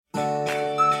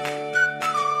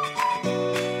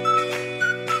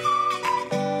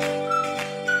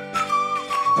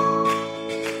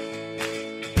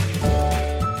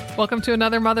Welcome to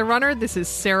another Mother Runner. This is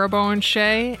Sarah Bowen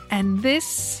Shea, and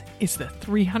this is the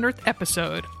 300th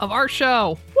episode of our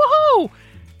show. Woohoo!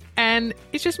 And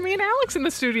it's just me and Alex in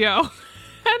the studio.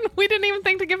 And we didn't even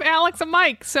think to give Alex a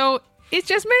mic, so it's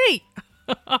just me.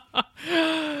 I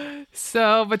didn't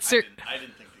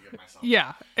think to give myself.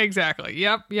 Yeah, exactly.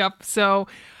 Yep. So,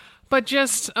 but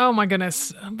just, oh my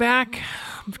goodness,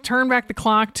 turn back the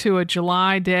clock to a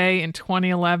July day in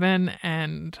 2011,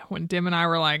 and when Dim and I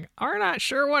were like, we're not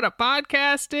sure what a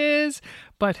podcast is,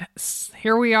 but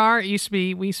here we are. We used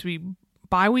to be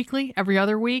bi-weekly, every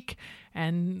other week,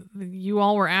 and you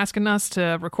all were asking us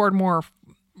to record more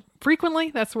frequently.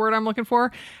 That's the word I'm looking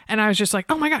for. And I was just like,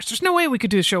 oh my gosh, there's no way we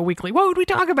could do the show weekly. What would we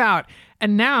talk about?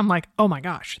 And now I'm like, oh my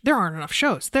gosh, there aren't enough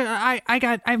shows. I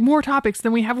have more topics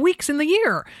than we have weeks in the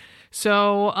year.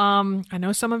 So I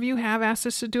know some of you have asked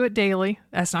us to do it daily.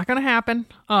 That's not going to happen.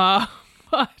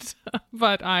 But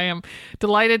I am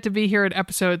delighted to be here at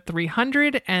episode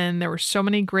 300, and there were so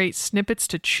many great snippets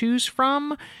to choose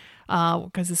from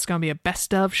because this is going to be a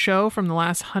best of show from the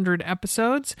last 100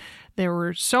 episodes. There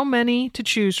were so many to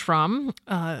choose from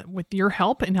with your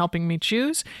help in helping me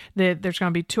choose that there's going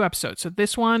to be 2 episodes. So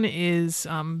this one is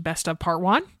best of part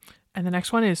 1, and the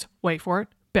next one is, wait for it,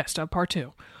 best of part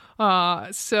 2.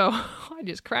 So I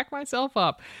just cracked myself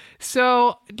up.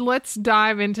 So let's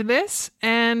dive into this.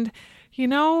 And, you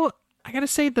know, I got to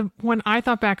say, when I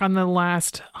thought back on the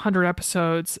last 100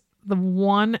 episodes, the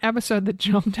one episode that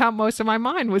jumped out most of my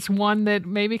mind was one that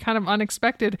may be kind of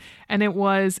unexpected. And it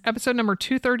was episode number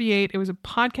 238. It was a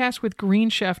podcast with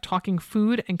Green Chef talking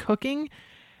food and cooking.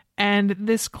 And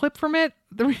this clip from it,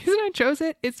 the reason I chose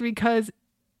it is because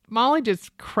Molly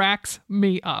just cracks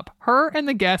me up. Her and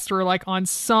the guests were like on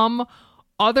some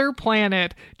other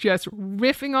planet, just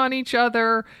riffing on each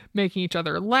other, making each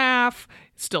other laugh,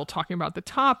 still talking about the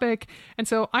topic. And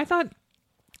so I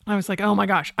was like, oh my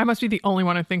gosh, I must be the only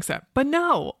one who thinks that. But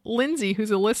no, Lindsay,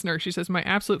 who's a listener, she says, my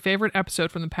absolute favorite episode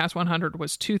from the past 100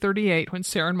 was 238 when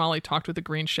Sarah and Molly talked with the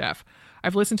Green Chef.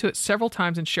 I've listened to it several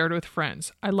times and shared it with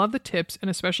friends. I love the tips and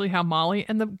especially how Molly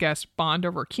and the guests bond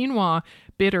over quinoa,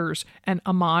 bitters, and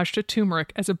homage to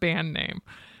turmeric as a band name.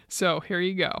 So here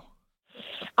you go.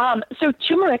 So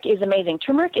turmeric is amazing.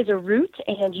 Turmeric is a root,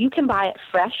 and you can buy it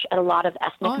fresh at a lot of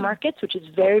ethnic markets, which is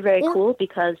very, very cool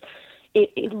because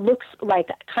it looks like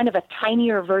kind of a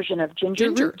tinier version of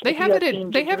ginger root. They have it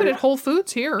at Whole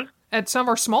Foods here, at some of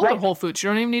our smaller Whole Foods. You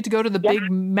don't even need to go to the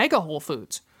big mega Whole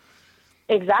Foods.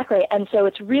 Exactly. And so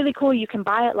it's really cool. You can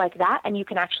buy it like that, and you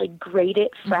can actually grate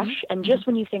it fresh. Mm-hmm. And just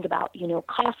when you think about,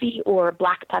 coffee or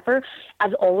black pepper,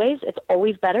 as always, it's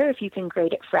always better if you can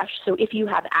grate it fresh. So if you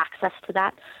have access to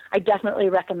that, I definitely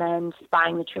recommend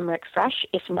buying the turmeric fresh.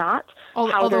 If not,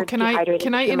 although can I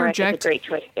interject? Is a great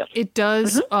choice too. It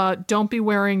does. Mm-hmm. Don't be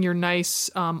wearing your nice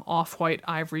off-white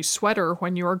ivory sweater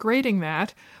when you are grating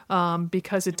that,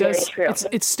 because it does.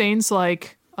 It stains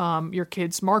like your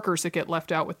kids' markers that get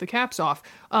left out with the caps off.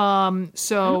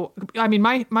 So, I mean,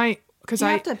 because Do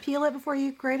you have to peel it before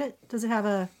you grate it? Does it have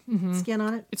a skin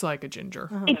on it? It's like a ginger.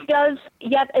 Uh-huh. It does.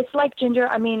 Yeah, it's like ginger.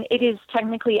 I mean, it is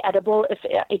technically edible. If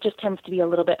it just tends to be a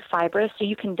little bit fibrous, so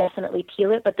you can definitely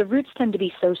peel it. But the roots tend to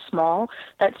be so small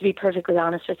that, to be perfectly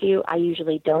honest with you, I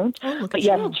usually don't. But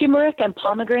yes, turmeric and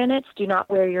pomegranates, do not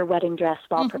wear your wedding dress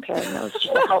while preparing those.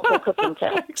 Just a helpful cooking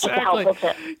tip. Exactly. Just a helpful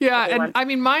tip. Yeah, and I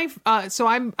mean,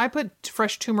 I put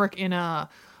fresh turmeric in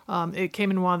it came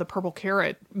in one of the purple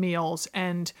carrot meals,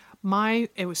 and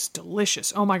it was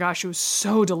delicious. Oh my gosh, it was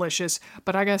so delicious.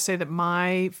 But I gotta say that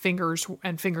my fingers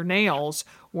and fingernails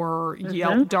were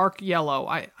dark yellow.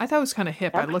 I thought it was kind of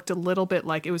hip. I looked a little bit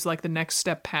like it was like the next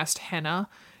step past henna.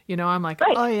 I'm like,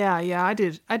 oh yeah, I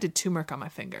did turmeric on my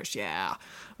fingers. Yeah.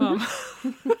 Well,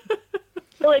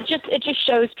 it just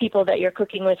shows people that you're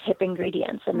cooking with hip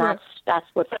ingredients, and that's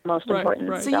what's most important.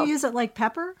 Right. So you use it like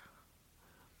pepper?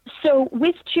 So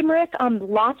with turmeric,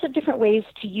 lots of different ways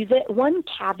to use it. One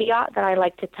caveat that I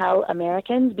like to tell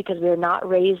Americans, because we're not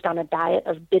raised on a diet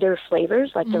of bitter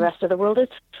flavors like the rest of the world is,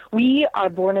 we are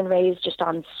born and raised just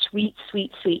on sweet,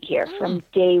 sweet, sweet here from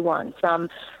day one. From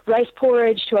rice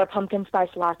porridge to our pumpkin spice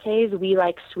lattes, we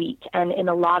like sweet. And in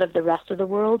a lot of the rest of the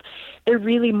world, they're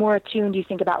really more attuned. You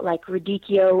think about like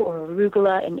radicchio or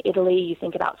arugula in Italy. You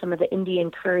think about some of the Indian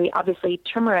curry. Obviously,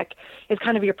 turmeric is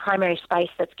kind of your primary spice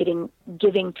that's giving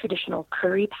traditional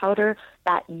curry powder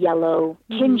that yellow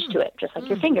tinge to it, just like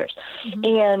your fingers.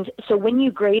 And so when you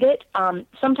grate it,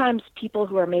 sometimes people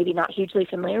who are maybe not hugely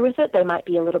familiar with it, they might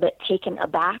be a little bit taken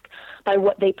aback by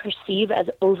what they perceive as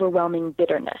overwhelming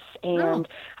bitterness. And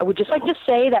I would just like to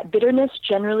say that bitterness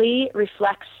generally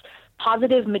reflects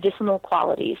positive medicinal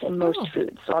qualities in most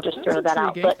foods. So I'll just throw that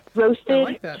out. But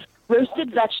roasted,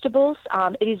 Roasted vegetables,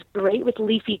 it is great with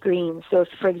leafy greens. So if,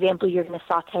 for example, you're going to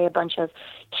saute a bunch of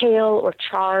kale or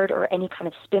chard or any kind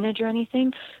of spinach or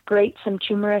anything, grate some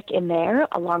turmeric in there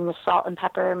along with salt and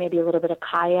pepper, maybe a little bit of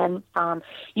cayenne.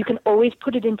 You can always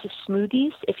put it into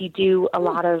smoothies if you do a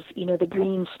lot of, the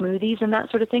green smoothies and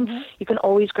that sort of thing. You can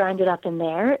always grind it up in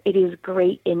there. It is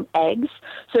great in eggs.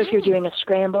 So if you're doing a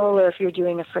scramble or if you're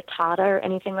doing a frittata or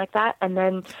anything like that, and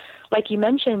then like you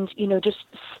mentioned, just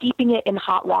steeping it in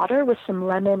hot water with some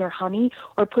lemon or honey,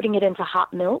 or putting it into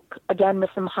hot milk, again with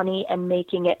some honey, and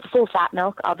making it full fat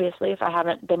milk, obviously, if I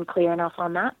haven't been clear enough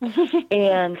on that.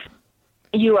 And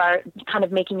you are kind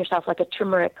of making yourself like a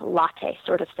turmeric latte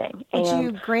sort of thing. Would and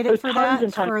you grate it for that,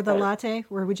 for the of latte,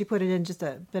 or would you put it in just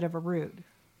a bit of a root?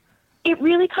 It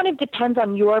really kind of depends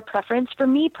on your preference. For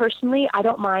me personally, I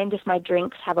don't mind if my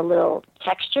drinks have a little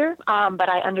texture, but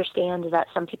I understand that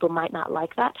some people might not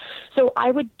like that. So I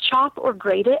would chop or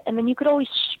grate it, and then you could always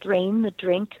strain the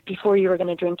drink before you were going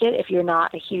to drink it if you're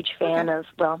not a huge fan of,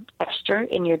 texture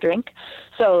in your drink.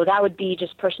 So that would be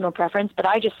just personal preference, but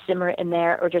I just simmer it in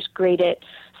there or just grate it.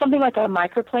 Something like a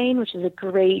microplane, which is a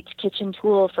great kitchen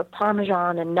tool for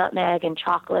Parmesan and nutmeg and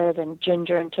chocolate and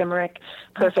ginger and turmeric.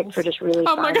 Perfect for just really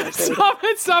Oh my God, stop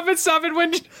it.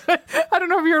 When I don't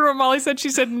know if you heard what Molly said. She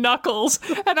said knuckles.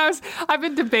 And I've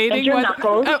been debating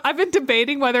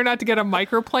whether or not to get a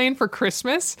microplane for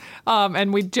Christmas.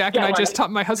 And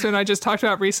my husband and I just talked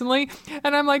about it recently.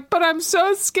 And I'm like, but I'm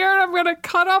so scared I'm going to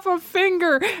cut off a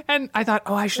finger. And I thought,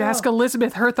 I should ask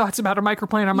Elizabeth her thoughts about a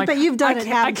microplane. I'm like, but you've done it,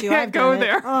 haven't you? I can't go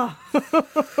there. I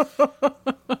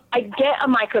get a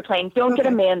microplane. Don't get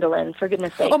a mandolin, for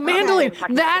goodness sake. Oh, mandolin.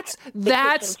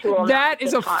 That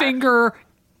is a finger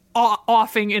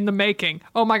offing in the making.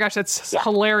 Oh my gosh, that's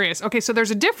hilarious. Okay, so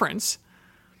there's a difference.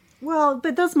 Well,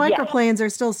 but those microplanes are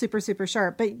still super, super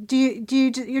sharp. But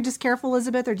you're just careful,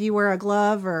 Elizabeth, or do you wear a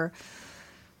glove or?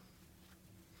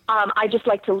 I just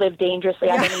like to live dangerously.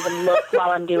 I don't even look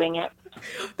while I'm doing it.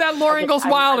 That Laura Ingalls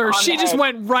Wilder, she just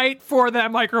went right for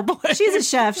that microplane. She's a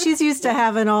chef. She's used to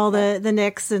having all the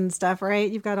nicks and stuff,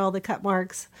 right? You've got all the cut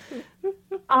marks.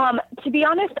 To be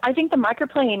honest, I think the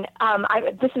microplane,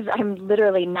 I'm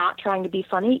literally not trying to be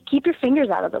funny. Keep your fingers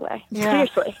out of the way. Yeah.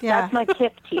 Seriously. Yeah. That's my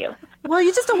tip to you. Well,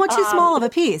 you just don't want too small of a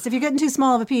piece. If you're getting too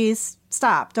small of a piece,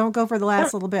 stop. Don't go for the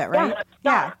last little bit, right?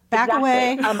 Yeah. Back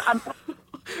away.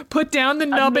 Put down the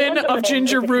nubbin of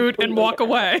ginger root and walk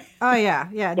away. Oh yeah.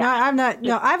 No, I'm not.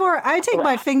 No, I take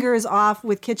my fingers off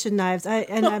with kitchen knives,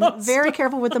 I'm very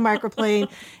careful with the microplane,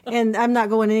 and I'm not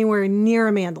going anywhere near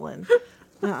a mandolin.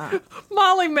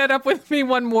 Molly met up with me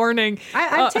one morning.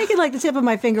 I've taken the tip of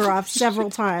my finger off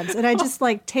several times, and I just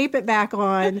tape it back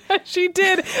on. She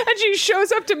did, and she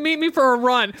shows up to meet me for a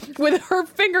run with her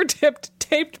fingertip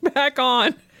taped back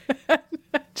on.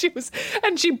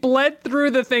 She bled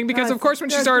through the thing because, of course, when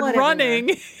she started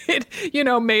running, it,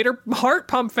 made her heart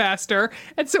pump faster.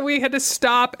 And so we had to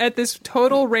stop at this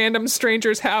total random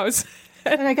stranger's house.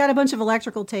 And I got a bunch of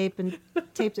electrical tape and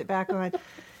taped it back on.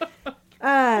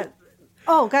 Got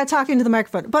to talk into the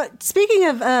microphone. But speaking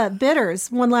of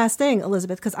bitters, one last thing,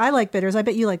 Elizabeth, because I like bitters. I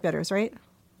bet you like bitters, right?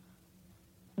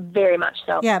 Very much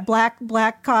so. Yeah,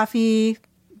 black coffee,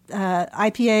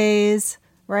 IPAs.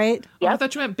 Right? Yep. I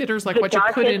thought you meant bitters like what you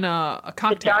put in a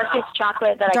cocktail. The darkest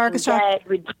chocolate that I can get,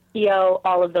 Radicchio,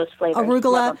 all of those flavors.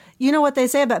 Arugula. You know what they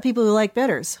say about people who like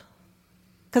bitters?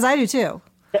 Because I do too.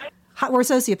 We're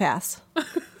sociopaths.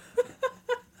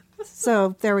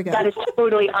 So there we go. That is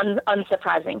totally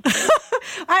unsurprising.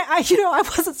 I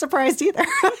wasn't surprised either,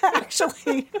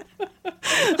 actually.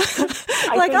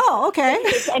 Okay.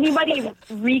 If anybody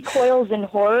recoils in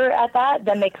horror at that,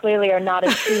 then they clearly are not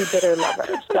a true bitter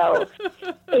lover. So,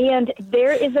 and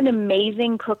there is an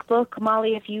amazing cookbook,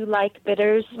 Molly. If you like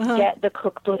bitters, get the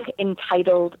cookbook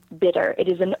entitled Bitter. It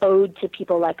is an ode to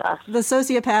people like us. The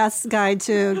Sociopath's Guide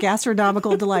to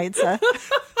Gastronomical Delights.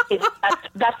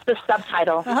 That's the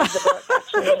subtitle of the book,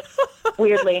 actually,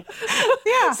 weirdly.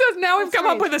 Yeah. So now we've come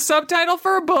up with a subtitle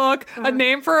for a book, a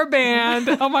name for a band.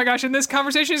 Oh my gosh, and this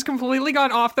conversation has completely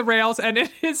gone off the rails, and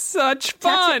it is such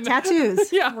fun.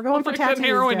 Tattoos. Yeah. We're going for tattoos.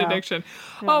 Heroin now. addiction.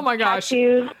 Yeah. Oh my gosh.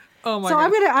 Tattoos. Oh my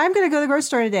gosh. So I'm gonna go to the grocery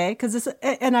store today because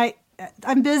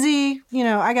I'm busy,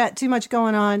 I got too much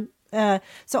going on.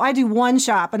 So I do one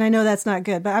shop, and I know that's not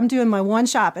good, but I'm doing my one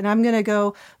shop, and I'm going to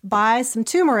go buy some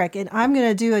turmeric, and I'm going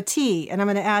to do a tea, and I'm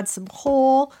going to add some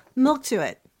whole milk to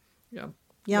it. Yeah.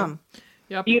 Yum.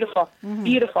 Yep. Beautiful. Mm-hmm.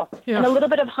 Beautiful. Yeah. And a little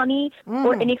bit of honey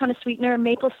or any kind of sweetener.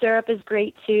 Maple syrup is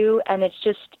great too. And it's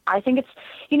just, I think it's,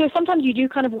 sometimes you do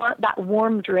kind of want that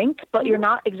warm drink, but you're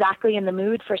not exactly in the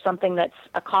mood for something that's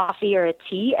a coffee or a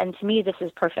tea. And to me, this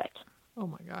is perfect. Oh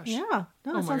my gosh. Yeah. No, Oh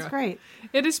that my sounds God. great.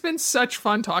 It has been such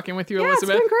fun talking with you, Yeah, it's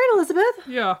Elizabeth. been great, Elizabeth.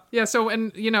 Yeah. Yeah. So,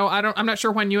 and I'm not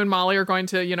sure when you and Molly are going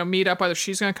to, meet up, whether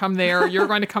she's going to come there or you're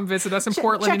going to come visit us in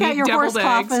Portland check and out eat your deviled horse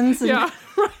eggs. coffins and- Yeah.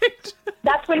 Right.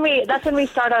 That's when we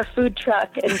start our food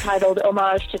truck entitled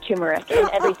Homage to Turmeric, and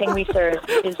everything we serve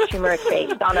is turmeric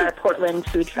based on our Portland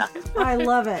food truck. I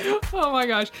love it. Oh my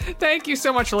gosh. Thank you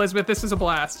so much, Elizabeth. This is a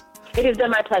blast. It has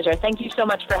been my pleasure. Thank you so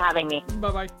much for having me.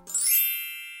 Bye-bye.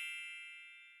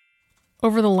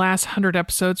 Over the last 100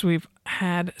 episodes, we've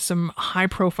had some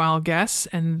high-profile guests,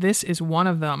 and this is one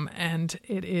of them. And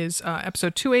it is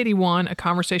episode 281, a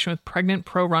conversation with pregnant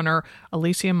pro runner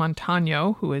Alicia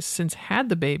Montano, who has since had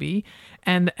the baby.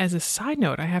 And as a side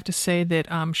note, I have to say that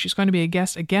she's going to be a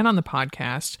guest again on the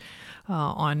podcast.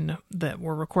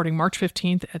 We're recording March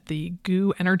 15th at the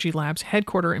GOO Energy Labs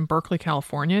headquarters in Berkeley,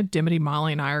 California. Dimity,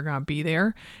 Molly, and I are going to be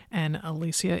there, and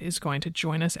Alicia is going to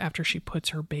join us after she puts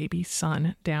her baby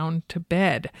son down to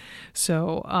bed.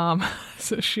 So,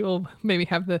 so she'll maybe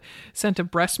have the scent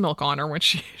of breast milk on her when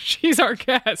she's our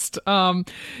guest.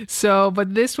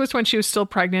 But this was when she was still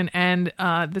pregnant, and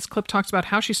this clip talks about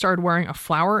how she started wearing a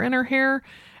flower in her hair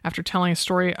after telling a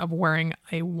story of wearing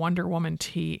a Wonder Woman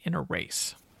tee in a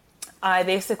race. I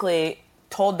basically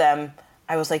told them,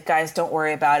 I was like, guys, don't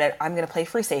worry about it. I'm going to play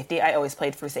free safety. I always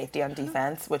played free safety on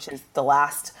defense, which is the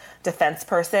last defense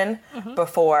person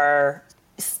before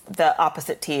the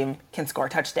opposite team can score a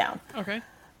touchdown. Okay.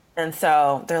 And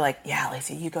so they're like, yeah,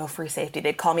 Lacey, you go free safety.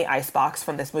 They'd call me Icebox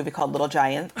from this movie called Little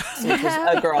Giants, which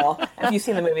was a girl. If you've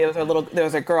seen the movie, there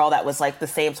was a girl that was like the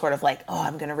same sort of like, oh,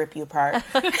 I'm going to rip you apart.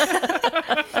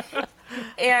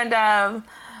 And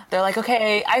they're like,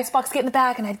 okay, Icebox, get in the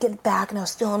back. And I'd get in the back, and I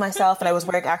was feeling myself. And I was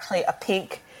wearing actually a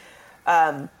pink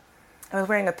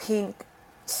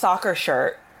soccer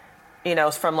shirt,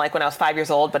 from like when I was 5 years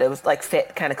old, but it was like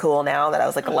fit kind of cool now that I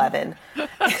was like 11.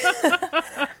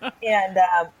 And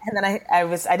then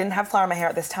I didn't have flour in my hair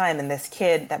at this time. And this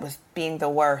kid that was being the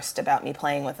worst about me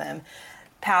playing with him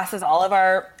passes all of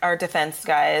our defense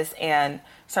guys and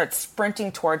starts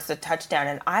sprinting towards the touchdown.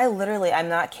 And I'm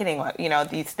not kidding.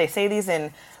 They say these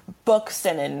in books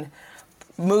and in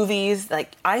movies.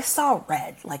 Like, I saw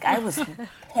red. Like, I was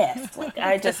pissed. Like,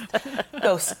 I just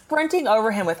go sprinting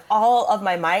over him with all of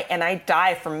my might, and I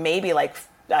dive from maybe like,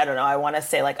 I don't know, I want to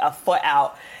say like a foot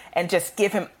out, and just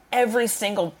give him every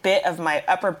single bit of my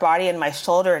upper body and my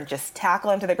shoulder and just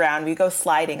tackle him to the ground. We go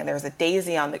sliding, and there was a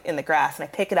daisy in the grass, and I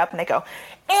pick it up and I go,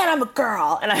 and I'm a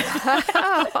girl. And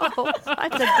Oh,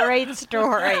 that's a great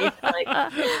story.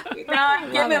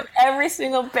 Give him every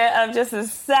single bit of just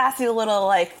this sassy little,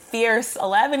 like, fierce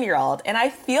 11-year-old. And I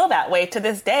feel that way to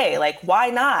this day. Like,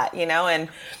 why not? And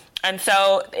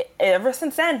so ever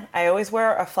since then, I always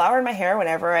wear a flower in my hair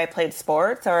whenever I played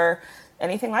sports or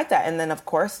anything like that. And then, of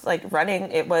course, like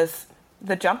running, it was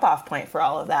the jump off point for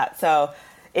all of that. So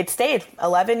it stayed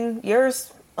 11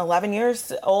 years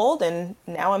old, and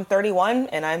now I'm 31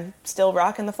 and I'm still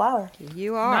rocking the flower.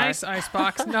 You are. Nice,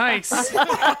 Icebox. Nice.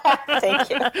 Thank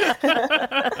you.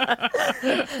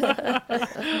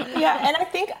 Yeah, and I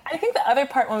think the other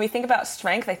part, when we think about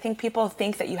strength, I think people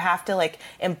think that you have to like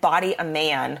embody a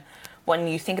man when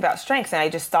you think about strength. And I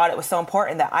just thought it was so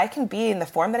important that I can be in the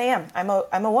form that I am. I'm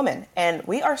a woman, and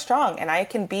we are strong, and I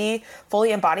can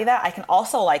fully embody that. I can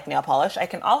also like nail polish. I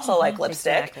can also like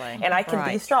lipstick, and I can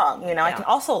be strong. I can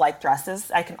also like dresses.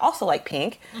 I can also like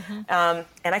pink, and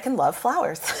I can love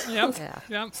flowers. Yep. Yeah.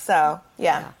 Yep. So,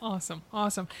 yeah. Awesome.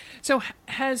 So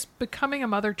has becoming a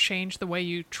mother changed the way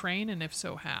you train, and if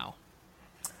so, how?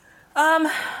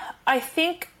 I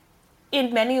think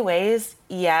in many ways,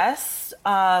 yes.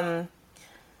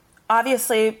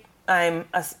 Obviously,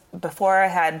 before I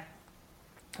had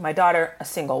my daughter, a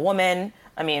single woman.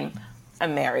 I mean,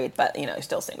 I'm married, but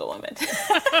still a single woman.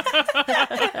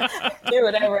 Do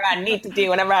whatever I need to do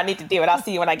whenever I need to do it. I'll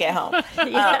see you when I get home.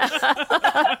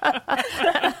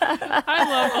 I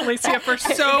love Alicia for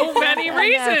so many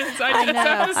reasons. I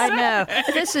know.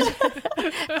 This is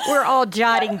we're all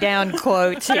jotting down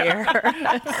quotes here.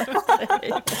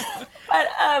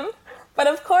 But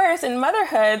of course, in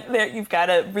motherhood, you've got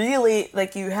to really,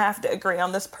 like, you have to agree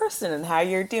on this person and how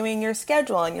you're doing your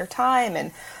schedule and your time.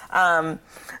 And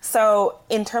so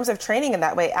in terms of training in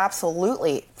that way,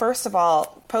 absolutely. First of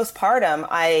all, postpartum,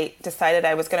 I decided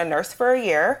I was going to nurse for a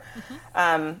year.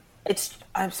 It's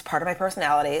part of my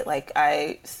personality. Like,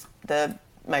 my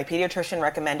pediatrician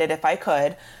recommended, if I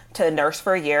could, to nurse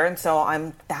for a year. And so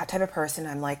I'm that type of person.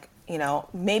 I'm like,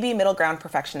 maybe middle ground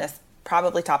perfectionist,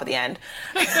 probably top of the end.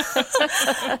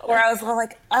 Where I was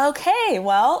like, okay,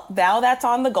 well, now that's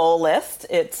on the goal list.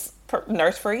 It's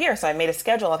nurse for a year. So I made a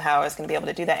schedule of how I was going to be able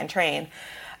to do that and train.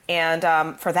 And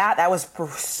for that was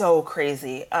so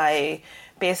crazy. I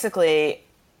basically,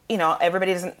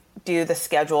 everybody doesn't do the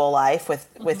schedule life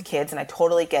with kids, and I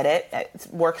totally get it. It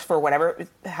works for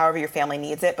however your family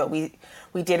needs it. But we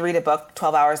did read a book,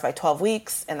 12 Hours by 12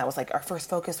 Weeks, and that was like our first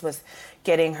focus was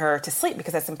getting her to sleep,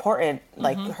 because that's important.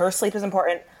 Like her sleep is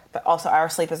important, but also our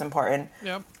sleep is important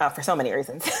for so many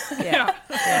reasons. Yeah.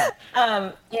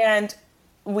 And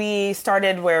we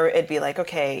started where it'd be like,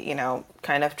 okay,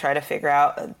 kind of try to figure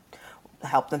out,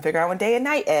 help them figure out when day and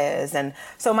night is. And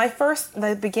so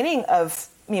the beginning of,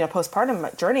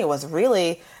 postpartum journey was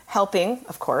really helping,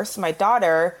 of course, my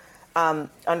daughter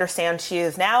understand she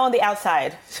is now on the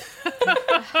outside.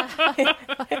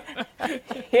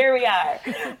 Here we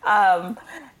are.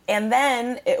 And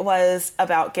then it was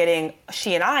about getting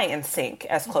she and I in sync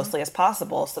as closely as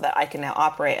possible so that I can now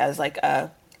operate as like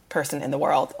a person in the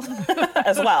world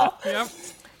as well. Yep.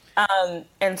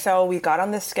 And so we got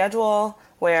on this schedule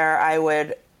where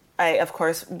it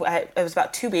was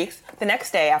about 2 weeks. The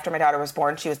next day after my daughter was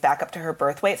born, she was back up to her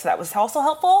birth weight. So that was also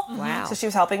helpful. Wow. So she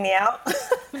was helping me out.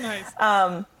 Nice.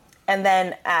 And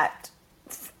then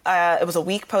it was a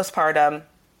week postpartum.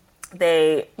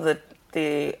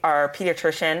 Our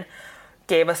pediatrician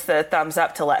gave us the thumbs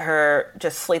up to let her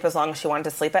just sleep as long as she wanted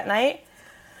to sleep at night.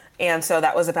 And so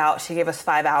that was she gave us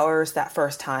 5 hours that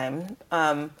first time.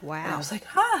 Wow. And I was like,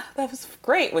 that was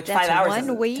great. Which That's 5 hours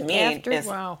 1 week to me after. is,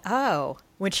 Wow. Oh,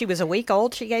 when she was a week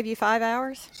old, she gave you 5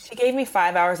 hours? She gave me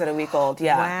 5 hours at a week old,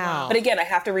 yeah. Wow. But again, I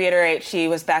have to reiterate, she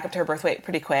was back up to her birth weight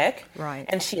pretty quick. Right.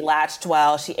 And she latched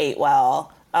well, she ate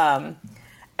well. And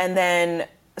then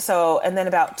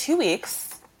about 2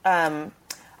 weeks,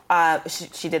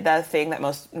 she did that thing that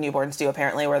most newborns do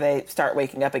apparently, where they start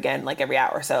waking up again like every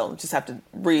hour. So just have to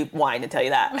rewind and tell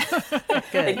you that.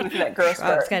 Good. They go through that growth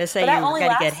I was spurt. going to say But you that were only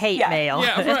going to get lasts- hate yeah. mail.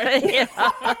 Yeah,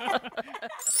 right.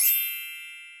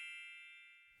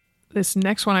 This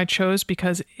next one I chose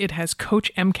because it has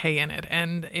Coach MK in it,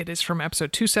 and it is from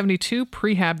episode 272,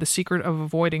 Prehab, The Secret of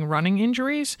Avoiding Running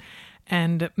Injuries.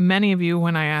 And many of you,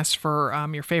 when I asked for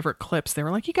your favorite clips, they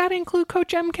were like, you got to include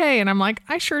Coach MK. And I'm like,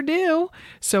 I sure do.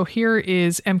 So here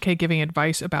is MK giving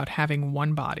advice about having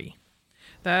one body.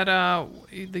 That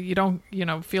you don't,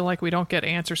 feel like we don't get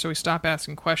answers, so we stop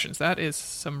asking questions. That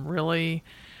is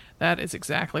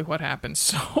exactly what happens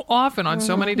so often on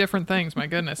so many different things. My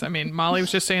goodness. I mean, Molly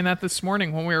was just saying that this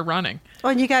morning when we were running. Oh,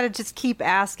 and you got to just keep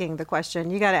asking the question.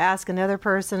 You got to ask another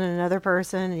person,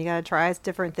 and you got to try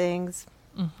different things.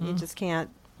 You just can't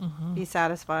be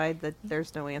satisfied that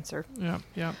there's no answer.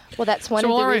 Yeah. Well, that's one of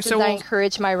the reasons I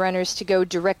encourage my runners to go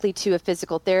directly to a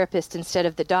physical therapist instead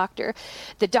of the doctor.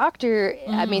 The doctor,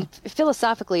 I mean,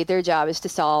 philosophically, their job is to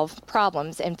solve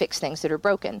problems and fix things that are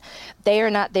broken. They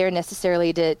are not there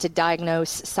necessarily to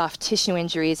diagnose soft tissue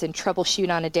injuries and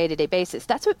troubleshoot on a day-to-day basis.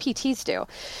 That's what PTs do.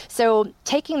 So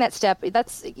taking that step,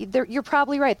 you're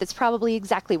probably right. That's probably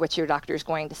exactly what your doctor is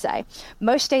going to say.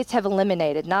 Most states have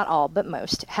eliminated, not all, but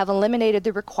most, have eliminated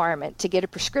the requirement to get a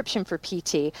prescription for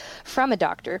PT from a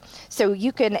doctor, so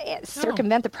you can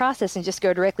circumvent the process and just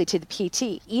go directly to the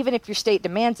PT. Even if your state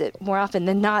demands it, more often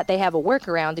than not, they have a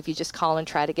workaround. If you just call and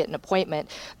try to get an appointment,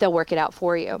 they'll work it out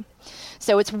for you.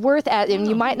 So it's worth it. And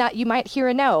you might hear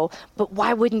a no, but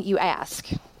why wouldn't you ask?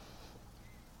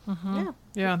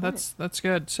 Yeah, that's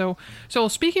good. So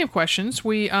speaking of questions,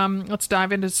 we let's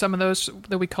dive into some of those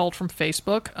that we culled from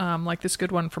Facebook, like this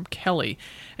good one from Kelly,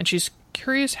 and she's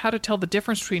curious how to tell the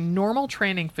difference between normal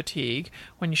training fatigue,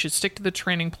 when you should stick to the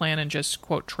training plan and just,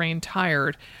 quote, train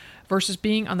tired, versus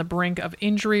being on the brink of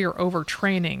injury or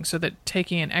overtraining, so that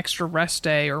taking an extra rest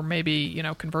day or maybe,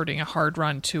 converting a hard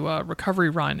run to a recovery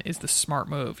run is the smart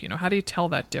move. How do you tell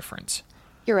that difference?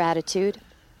 Your attitude.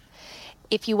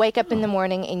 If you wake up in the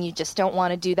morning and you just don't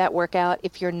want to do that workout,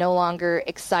 if you're no longer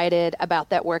excited about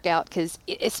that workout, because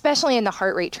especially in the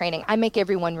heart rate training, I make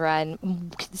everyone run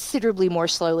considerably more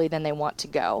slowly than they want to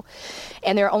go.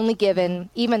 And they're only given,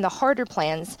 even the harder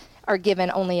plans are given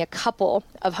only a couple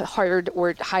of hard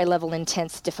or high level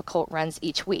intense difficult runs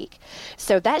each week.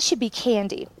 So that should be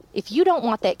candy. If you don't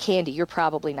want that candy, you're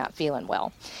probably not feeling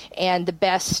well. And the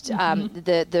best,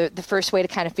 the first way to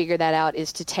kind of figure that out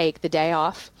is to take the day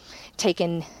off, take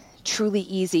a truly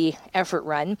easy effort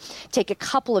run, take a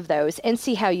couple of those and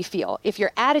see how you feel. If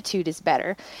your attitude is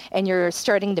better and you're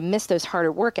starting to miss those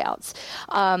harder workouts,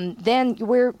 then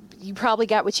you probably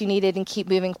got what you needed and keep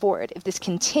moving forward. If this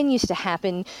continues to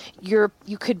happen, you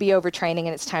could be overtraining and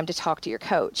it's time to talk to your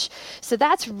coach. So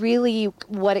that's really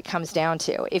what it comes down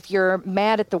to. If you're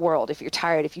mad at the world, if you're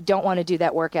tired, if you don't want to do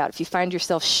that workout, if you find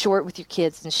yourself short with your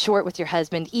kids and short with your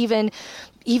husband, even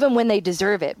when they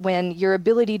deserve it, when your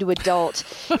ability to adult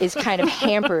is kind of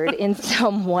hampered in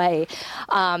some way.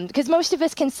 Because most of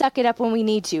us can suck it up when we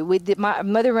need to. My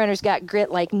Mother Runner's got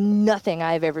grit like nothing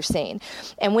I've ever seen.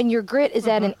 And when your grit is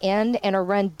at an end and a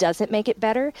run doesn't make it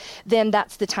better, then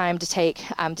that's the time to take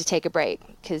a break.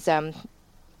 Because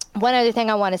one other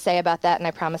thing I want to say about that, and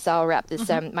I promise I'll wrap this,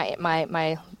 I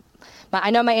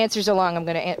know my answers are long. I'm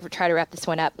going to try to wrap this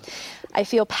one up. I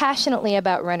feel passionately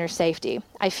about runner safety.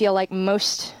 I feel like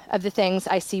most of the things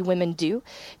I see women do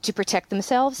to protect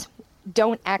themselves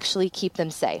don't actually keep them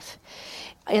safe.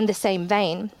 In the same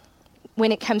vein,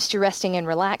 when it comes to resting and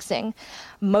relaxing,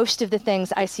 most of the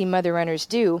things I see mother runners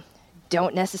do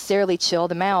don't necessarily chill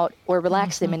them out or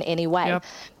relax them in any way.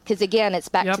 Because again, it's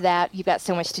back to that. You've got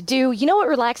so much to do. You know what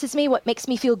relaxes me? What makes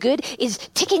me feel good is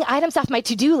ticking items off my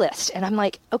to-do list. And I'm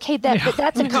like, okay, but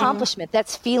that's an accomplishment.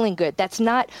 That's feeling good. That's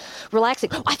not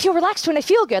relaxing. Oh, I feel relaxed when I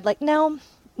feel good. Like, no.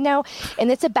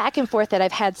 And it's a back and forth that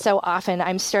I've had so often.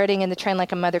 I'm starting in the Train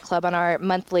Like a Mother Club on our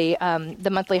monthly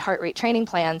heart rate training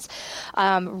plans,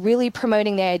 really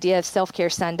promoting the idea of Self-Care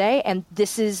Sunday. And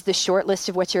this is the short list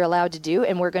of what you're allowed to do.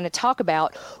 And we're going to talk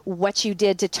about what you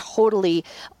did to totally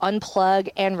unplug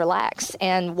and relax.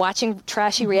 And watching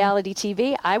trashy reality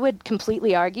TV, I would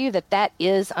completely argue that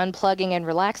is unplugging and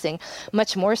relaxing,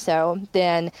 much more so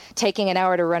than taking an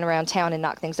hour to run around town and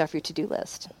knock things off your to-do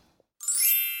list.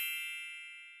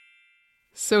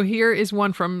 So here is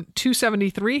one from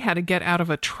 273, How to Get Out of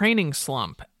a Training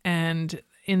Slump. And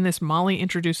in this, Molly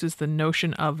introduces the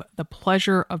notion of the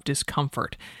pleasure of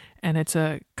discomfort. And it's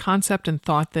a concept and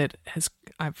thought that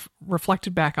I've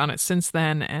reflected back on it since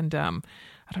then. And I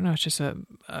don't know, it's just a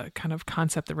kind of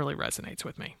concept that really resonates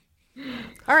with me.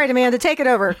 All right, Amanda, take it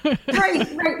over.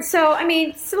 Right. So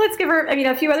let's give her,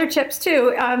 a few other tips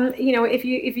too. If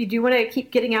you do want to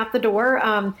keep getting out the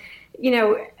door,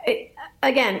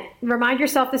 again, remind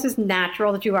yourself this is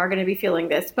natural, that you are going to be feeling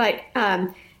this. But,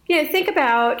 think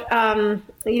about,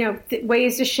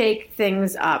 ways to shake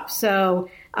things up. So,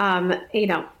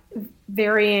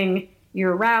 varying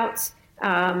your routes,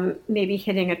 maybe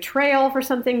hitting a trail for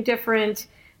something different,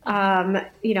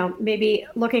 maybe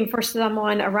looking for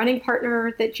a running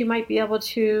partner that you might be able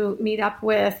to meet up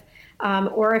with.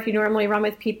 Or if you normally run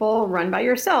with people, run by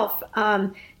yourself.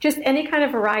 Just any kind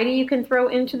of variety you can throw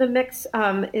into the mix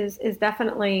is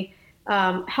definitely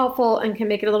helpful and can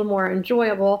make it a little more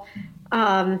enjoyable.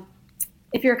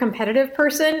 If you're a competitive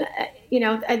person,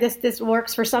 this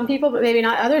works for some people, but maybe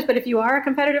not others. But if you are a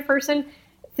competitive person,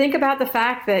 think about the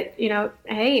fact that,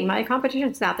 hey, my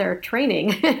competition's out there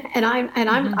training and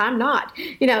I'm not,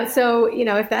 so,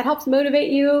 if that helps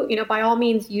motivate you, by all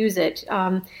means use it.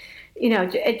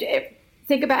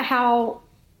 Think about how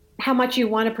much you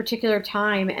want a particular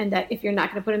time, and that if you're not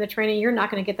going to put in the training, you're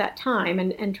not going to get that time,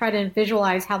 and try to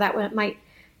visualize how that might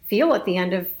feel at the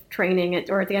end of training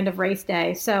or at the end of race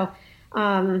day. So, there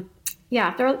are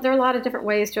a lot of different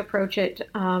ways to approach it.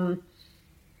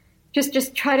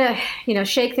 Just try to,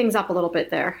 shake things up a little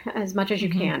bit there as much as you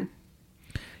can.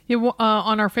 Yeah, well,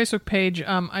 on our Facebook page,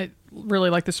 I really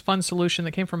like this fun solution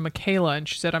that came from Michaela, and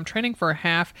she said, I'm training for a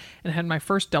half and had my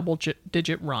first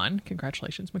double-digit run.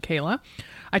 Congratulations, Michaela.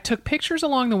 I took pictures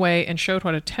along the way and showed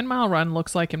what a 10-mile run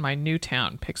looks like in my new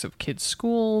town. Pics of kids'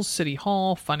 schools, city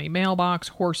hall, funny mailbox,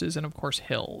 horses, and of course,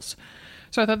 hills.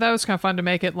 So I thought that was kind of fun to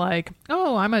make it like,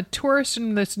 oh, I'm a tourist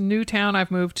in this new town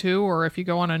I've moved to, or if you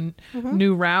go on a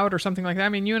new route or something like that. I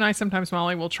mean, you and I sometimes,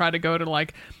 Molly, will try to go to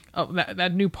like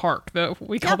that new park that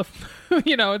we call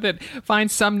that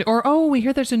finds some, or we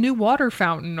hear there's a new water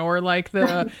fountain, or like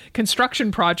the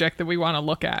construction project that we want to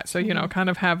look at. So, kind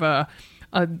of have a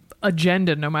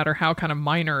agenda, no matter how kind of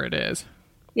minor it is.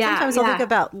 Yeah. Sometimes I'll think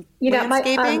about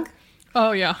landscaping.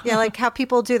 Oh, yeah. Yeah, like how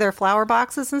people do their flower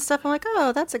boxes and stuff. I'm like,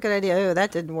 oh, that's a good idea. Oh,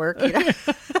 that didn't work.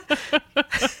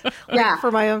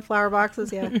 For my own flower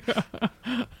boxes, Yeah,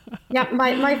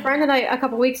 my friend and I, a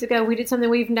couple weeks ago, we did something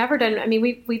we've never done. I mean,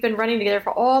 we've been running together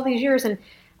for all these years. And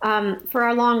for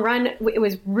our long run, it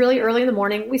was really early in the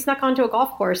morning. We snuck onto a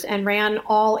golf course and ran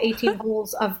all 18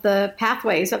 holes of the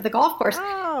pathways of the golf course.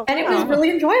 Oh, and it was really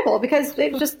enjoyable because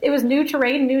it was new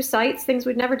terrain, new sights, things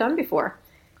we'd never done before.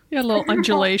 Yeah, a little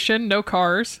undulation, no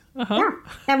cars. Yeah,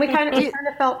 and we kind of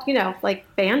felt, like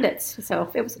bandits.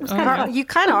 So it was kind of You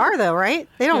kind of are, though, right?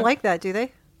 They don't like that, do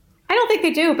they? I don't think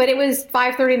they do, but it was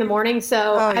 5:30 in the morning,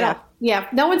 so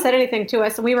no one said anything to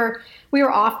us. And we were we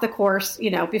were off the course,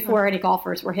 before any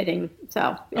golfers were hitting.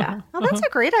 So yeah. Oh, that's a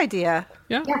great idea.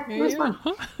 Yeah, it was fun.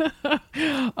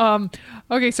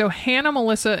 Okay, so Hannah,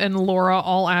 Melissa, and Laura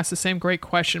all asked the same great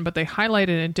question, but they highlighted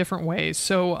it in different ways.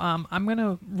 So I'm going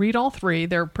to read all three.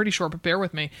 They're pretty short, but bear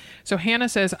with me. So Hannah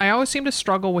says, I always seem to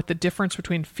struggle with the difference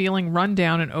between feeling run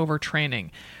down and overtraining.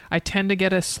 I tend to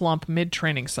get a slump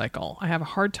mid-training cycle. I have a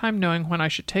hard time knowing when I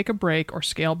should take a break or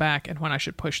scale back and when I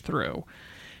should push through.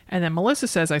 And then Melissa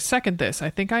says, I second this. I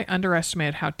think I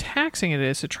underestimated how taxing it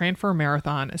is to train for a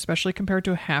marathon, especially compared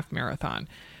to a half marathon.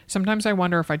 Sometimes I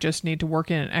wonder if I just need to work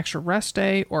in an extra rest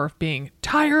day or if being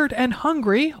tired and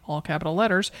hungry, all capital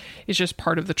letters, is just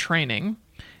part of the training.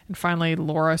 And finally,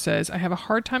 Laura says, I have a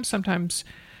hard time sometimes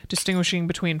distinguishing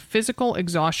between physical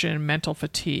exhaustion and mental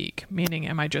fatigue, meaning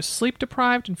am I just sleep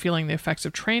deprived and feeling the effects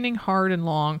of training hard and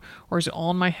long, or is it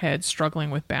all in my head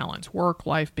struggling with balance, work,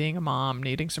 life, being a mom,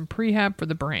 needing some prehab for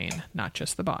the brain, not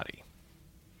just the body?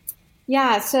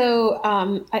 Yeah, so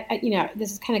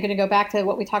this is kind of going to go back to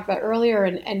what we talked about earlier,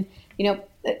 and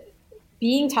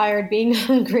being tired, being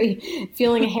hungry,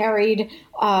 feeling harried,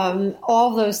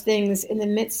 all those things in the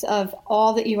midst of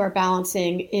all that you are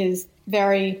balancing is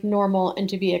very normal and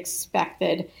to be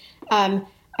expected.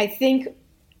 I think,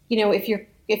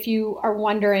 if you are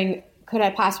wondering, could I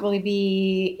possibly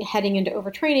be heading into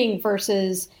overtraining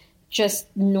versus just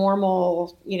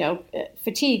normal,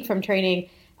 fatigue from training?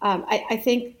 I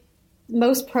think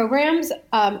most programs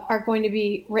are going to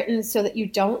be written so that you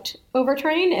don't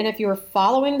overtrain. And if you're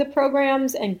following the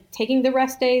programs and taking the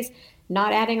rest days,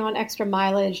 not adding on extra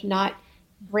mileage, not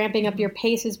ramping up your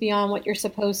paces beyond what you're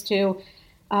supposed to,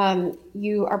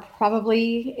 you are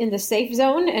probably in the safe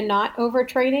zone and not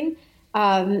overtraining.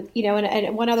 And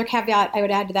one other caveat I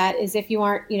would add to that is if you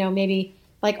aren't, maybe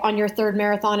like on your third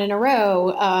marathon in a row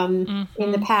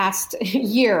in the past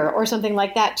year or something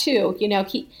like that too,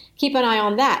 keep an eye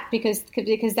on that because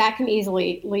that can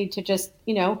easily lead to just,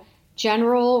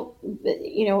 general,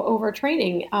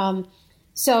 overtraining.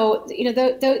 So,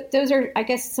 those are, I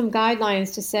guess, some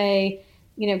guidelines to say,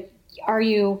 are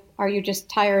you just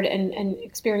tired and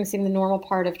experiencing the normal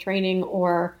part of training,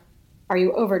 or are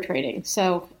you overtraining?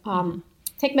 So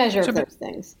take measure of those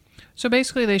things. So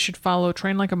basically they should follow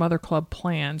Train Like a Mother Club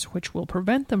plans, which will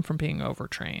prevent them from being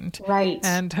overtrained. Right.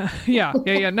 And yeah.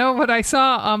 No, but I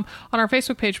saw on our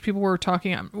Facebook page, people were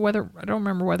talking, I don't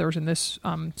remember whether it was in this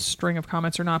string of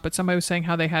comments or not, but somebody was saying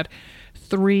how they had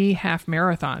 3 half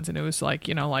marathons, and it was like,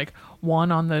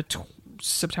 one on the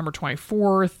September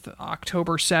 24th,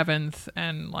 October 7th,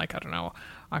 and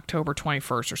October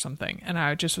 21st or something. And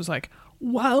I just was like,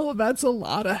 wow, that's a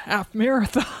lot of half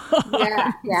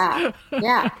marathons. Yeah.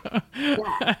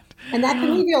 And that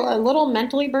can leave you a little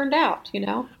mentally burned out,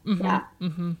 Mm-hmm. Yeah.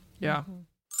 Mm-hmm. Yeah.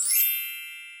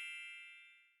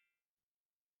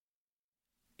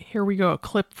 Here we go. A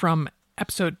clip from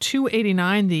episode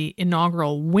 289, the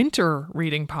inaugural winter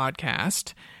reading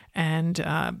podcast. And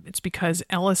it's because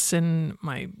Ellison,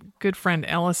 my good friend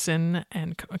Ellison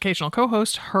and occasional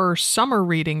co-host, her summer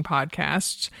reading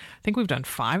podcasts, I think we've done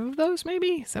 5 of those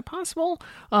maybe, is that possible?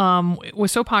 It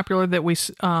was so popular that we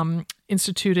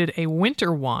instituted a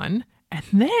winter one. And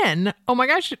then, oh my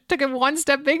gosh, it took it one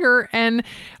step bigger, and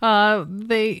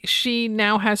she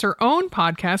now has her own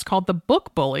podcast called The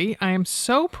Book Bully. I am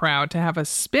so proud to have a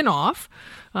spin-off.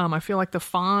 I feel like the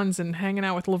Fonz and hanging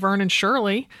out with Laverne and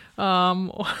Shirley. That's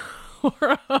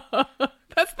the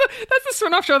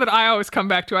spin-off show that I always come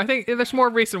back to. I think there's more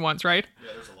recent ones, right?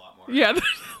 Yeah, there's a lot more. Yeah.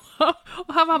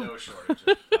 How about no shortage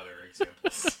of other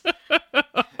examples in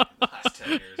the last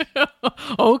 10 years.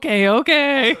 Okay. Also,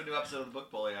 a new episode of The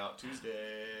Book Bully out Tuesday.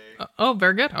 Oh,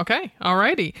 very good. Okay.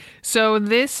 Alrighty. So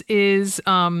this is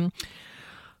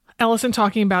Ellison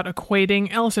talking about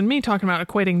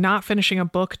equating not finishing a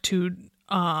book to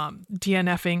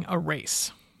DNFing a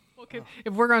race. Okay.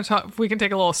 If we're going to talk, if we can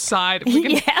take a little side, if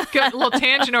we can get a little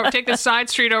tangent over, take the side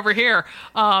street over here.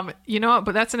 You know what?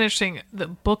 But that's an interesting, the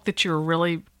book that you were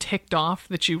really ticked off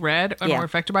that you read and were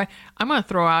affected by. I'm going to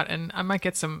throw out, and I might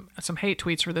get some hate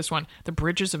tweets for this one, The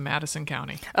Bridges of Madison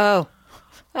County. Oh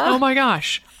my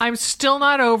gosh. I'm still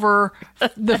not over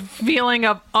the feeling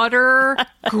of utter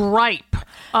gripe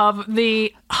of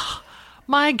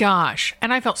my gosh.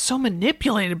 And I felt so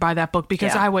manipulated by that book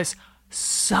because I was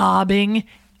sobbing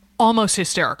almost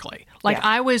hysterically.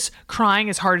 I was crying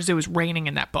as hard as it was raining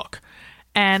in that book.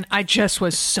 And I just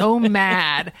was so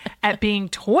mad at being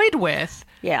toyed with.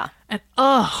 Yeah. And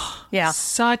Yeah.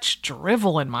 such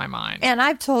drivel in my mind. And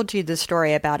I've told you the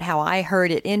story about how I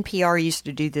heard it. NPR used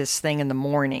to do this thing in the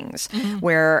mornings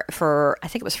where I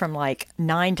think it was from like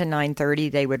 9 to 9:30,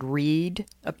 they would read.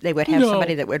 They would have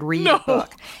somebody that would read a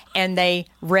book. And they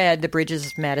read The Bridges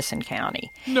of Madison County.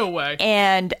 No way.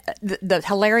 And the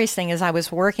hilarious thing is I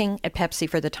was working at Pepsi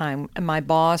for the time. And my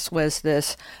boss was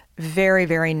this very,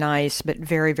 very nice, but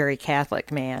very, very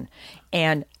Catholic man.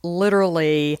 And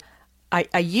literally...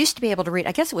 I used to be able to read,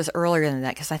 I guess it was earlier than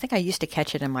that, because I think I used to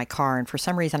catch it in my car, and for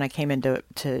some reason I came into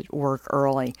work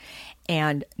early.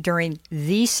 And during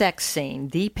the sex scene,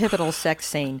 the pivotal sex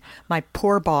scene, my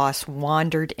poor boss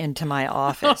wandered into my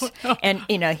office. And,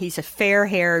 he's a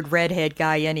fair-haired, redhead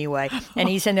guy anyway. And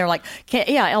he's in there like,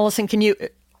 Ellison, can you...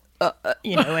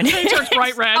 and he turns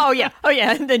bright red. Oh yeah,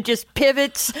 and then just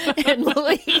pivots and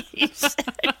leaves.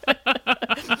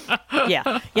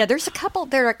 yeah. There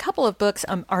are a couple of books.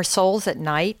 Our Souls at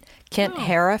Night, Kent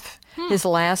Harif, his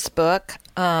last book.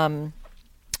 That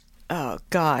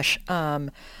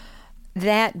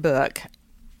book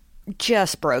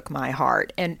just broke my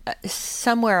heart, and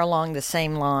somewhere along the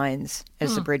same lines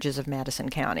as The Bridges of Madison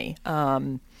County.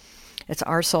 It's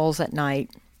Our Souls at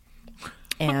Night,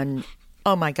 and.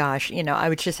 Oh my gosh, I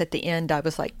was just at the end, I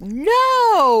was like,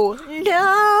 no.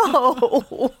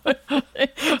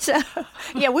 So,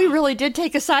 we really did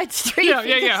take a side street.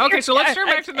 Yeah. Okay, so let's turn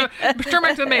back to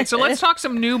the main. So let's talk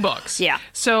some new books. Yeah.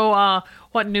 So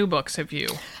what new books have you?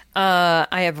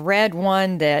 I have read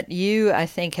one that you, I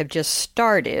think, have just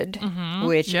started,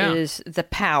 which is The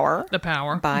Power. The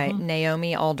Power. By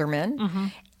Naomi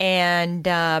Alderman. And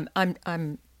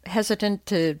I'm hesitant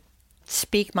to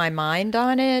speak my mind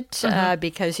on it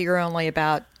because you're only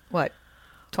about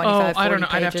 25 I don't know.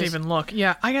 pages? I'd have to even look.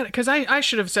 Yeah, I got it, because I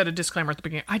should have said a disclaimer at the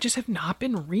beginning. I just have not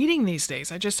been reading these days.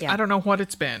 I don't know what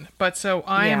it's been. But so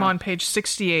I am on page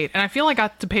 68, and I feel I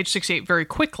got to page 68 very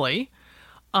quickly.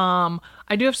 I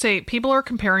do have to say, people are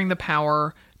comparing The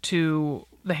Power to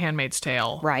The Handmaid's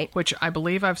Tale, right? Which I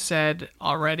believe I've said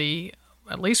already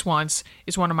at least once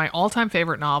is one of my all-time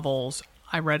favorite novels.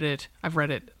 I've read it, I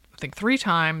think, 3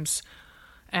 times.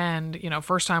 And,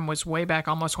 first time was way back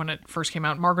almost when it first came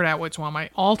out. Margaret Atwood's one of my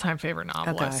all-time favorite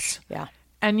novelists. Oh, gosh. Yeah.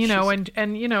 And,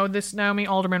 this Naomi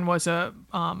Alderman was a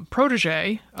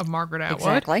protege of Margaret Atwood.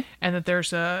 Exactly. And that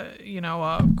there's a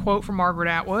quote from Margaret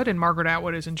Atwood, and Margaret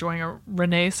Atwood is enjoying a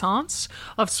renaissance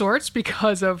of sorts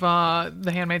because of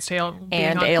The Handmaid's Tale being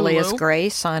and on Alias Hulu.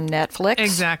 Grace on Netflix.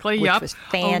 Exactly, which yep. was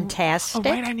fantastic.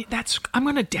 Oh, right, I'm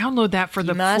going to download that for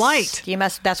flight. You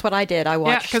must. That's what I did. I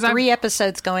watched 3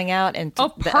 episodes going out and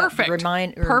perfect.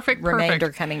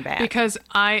 remainder coming back. Because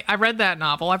I read that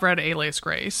novel. I've read Alias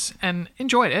Grace and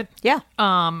enjoyed it. Yeah.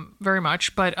 Very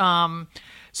much. But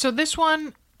so this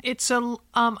one, it's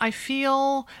I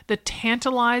feel the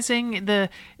tantalizing,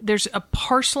 there's a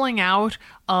parceling out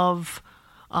of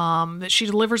that she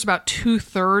delivers about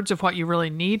 2/3 of what you really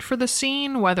need for the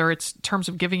scene, whether it's in terms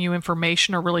of giving you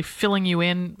information or really filling you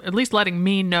in, at least letting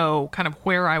me know kind of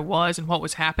where I was and what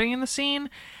was happening in the scene.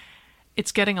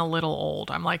 It's getting a little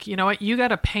old. I'm like, you know what? You got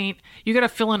to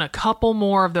fill in a couple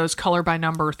more of those color by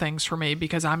number things for me,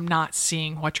 because I'm not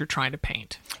seeing what you're trying to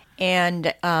paint.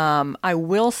 And I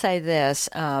will say this,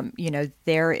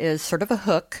 there is sort of a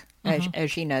hook,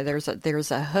 as you know,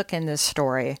 there's a hook in this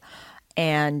story.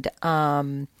 And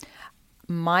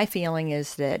my feeling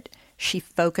is that she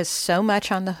focused so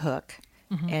much on the hook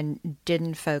and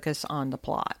didn't focus on the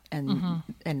plot and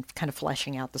kind of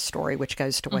fleshing out the story, which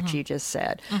goes to what you just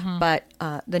said. But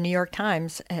the New York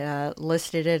Times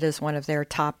listed it as one of their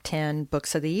top 10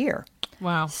 books of the year.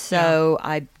 Wow. So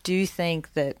I do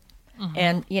think that,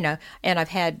 and I've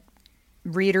had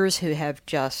readers who have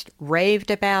just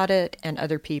raved about it and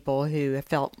other people who have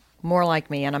felt more like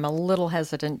me, and I'm a little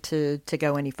hesitant to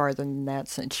go any farther than that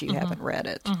since you haven't read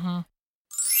it.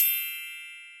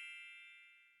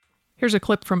 Here's a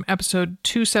clip from episode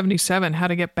 277, How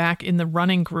to Get Back in the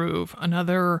Running Groove,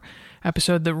 another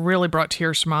episode that really brought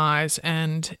tears to my eyes,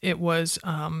 and it was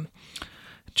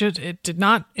it did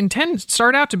not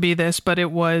start out to be this, but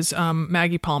it was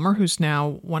Maggie Palmer, who's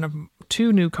now one of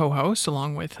 2 new co-hosts,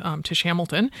 along with Tish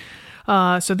Hamilton.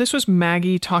 So this was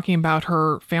Maggie talking about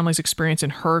her family's experience in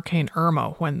Hurricane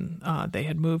Irma when they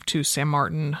had moved to San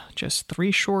Martin just 3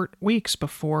 short weeks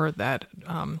before that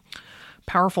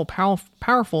powerful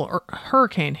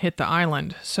hurricane hit the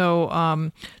island.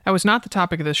 So that was not the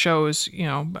topic of the show.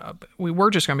 We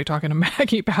were just going to be talking to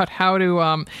Maggie about how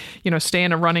to, stay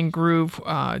in a running groove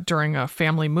during a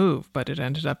family move, but it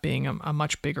ended up being a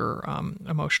much bigger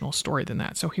emotional story than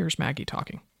that. So here's Maggie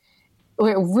talking.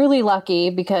 we're really lucky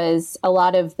because a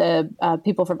lot of the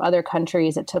people from other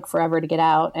countries, it took forever to get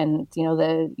out. And,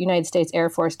 the United States Air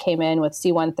Force came in with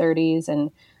C-130s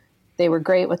and they were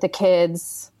great with the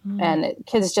kids. And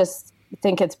kids just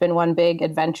think it's been one big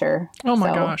adventure. Oh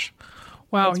my gosh.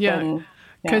 Wow. Yeah.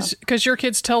 Because your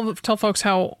kids, tell folks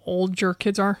how old your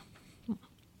kids are.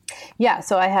 Yeah.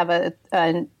 So I have a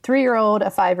 3-year-old, a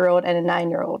 5-year-old, and a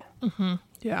 9-year-old. Mm-hmm.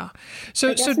 Yeah.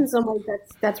 I guess in some ways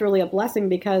that's really a blessing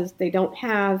because they don't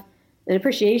have an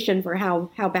appreciation for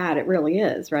how bad it really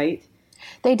is, right?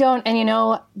 They don't.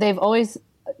 And, they've always,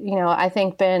 I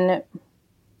think been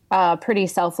pretty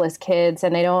selfless kids,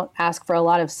 and they don't ask for a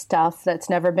lot of stuff. That's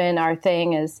never been our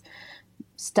thing is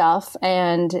stuff.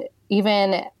 And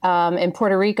even in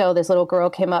Puerto Rico, this little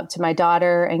girl came up to my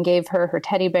daughter and gave her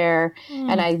teddy bear.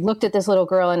 And I looked at this little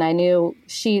girl and I knew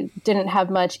she didn't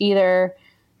have much either.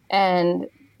 And,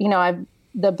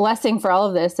 the blessing for all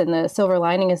of this and the silver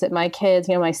lining is that my kids,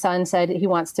 my son said he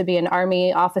wants to be an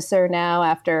Army officer now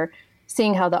after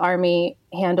seeing how the Army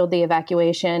handled the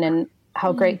evacuation and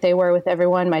how great they were with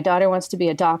everyone. My daughter wants to be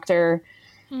a doctor,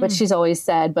 which she's always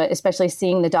said, but especially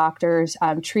seeing the doctors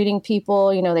treating people,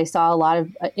 they saw a lot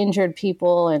of injured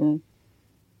people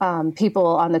and people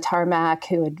on the tarmac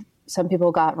some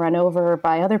people got run over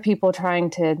by other people trying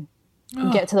to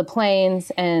get to the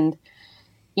planes. And,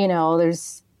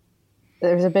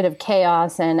 there's a bit of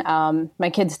chaos and my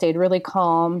kids stayed really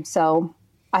calm. So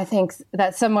I think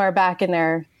that somewhere back in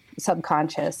their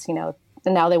subconscious, and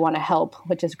now they want to help,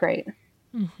 which is great.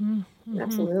 Mm-hmm. Mm-hmm.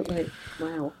 Absolutely.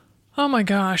 Wow. Oh my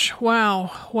gosh.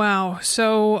 Wow.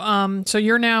 So, so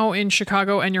you're now in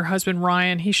Chicago and your husband,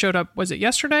 Ryan, he showed up, was it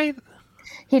yesterday?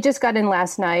 He just got in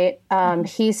last night.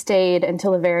 He stayed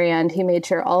until the very end. He made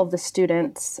sure all of the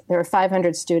students, there were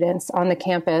 500 students on the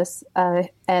campus, and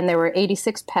there were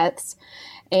 86 pets.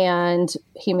 And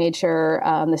he made sure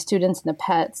the students and the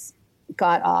pets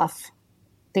got off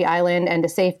the island and to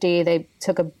safety. They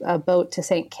took a boat to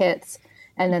St. Kitts,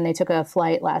 and then they took a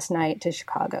flight last night to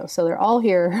Chicago. So they're all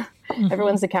here. Mm-hmm.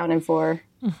 Everyone's accounted for.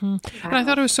 Mm-hmm. And I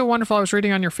thought it was so wonderful. I was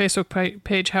reading on your Facebook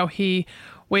page how he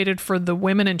waited for the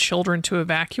women and children to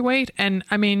evacuate. And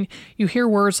I mean, you hear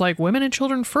words like women and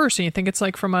children first, and you think it's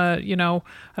like from a,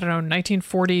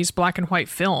 1940s black and white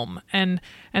film. And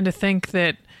to think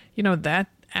that, that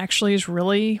actually is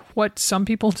really what some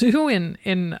people do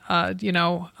in a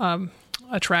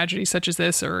tragedy such as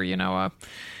this, or,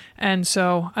 and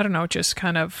so I don't know, it just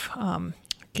kind of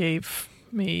gave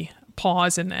me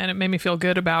pause and it made me feel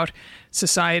good about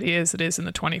society as it is in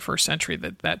the 21st century,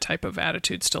 that type of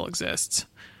attitude still exists.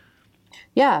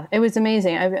 Yeah, it was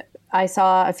amazing. I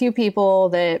saw a few people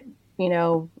that,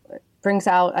 brings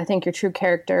out, I think, your true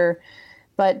character.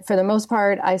 But for the most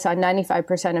part, I saw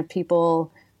 95% of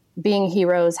people being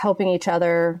heroes, helping each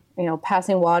other,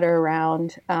 passing water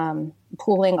around,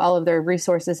 pooling all of their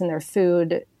resources and their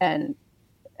food. And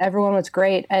everyone was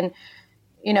great. And,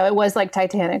 it was like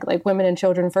Titanic, like women and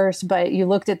children first. But you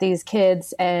looked at these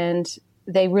kids and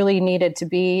they really needed to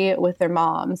be with their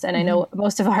moms. And I know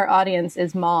most of our audience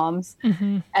is moms.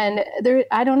 Mm-hmm. And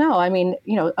I don't know. I mean,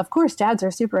 of course, dads are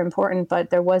super important,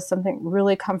 but there was something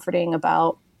really comforting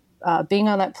about being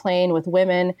on that plane with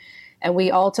women. And we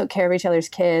all took care of each other's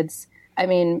kids. I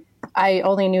mean, I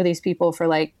only knew these people for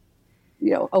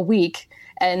a week.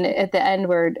 And at the end,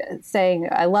 we're saying,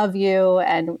 I love you.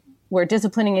 And we're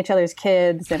disciplining each other's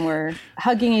kids and we're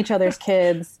hugging each other's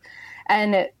kids.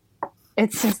 And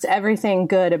it's just everything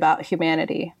good about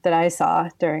humanity that I saw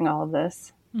during all of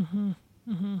this. Mm-hmm.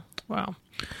 Mm-hmm.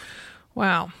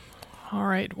 Wow. All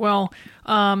right. Well,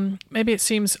 maybe it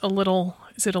seems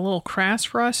is it a little crass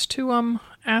for us to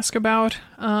ask about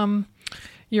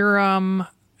your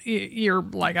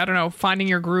like, I don't know, finding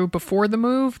your groove before the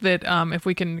move, that if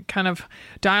we can kind of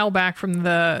dial back from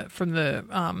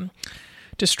the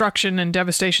destruction and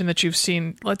devastation that you've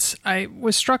seen. I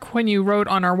was struck when you wrote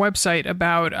on our website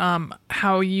about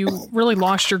how you really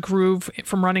lost your groove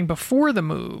from running before the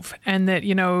move, and that,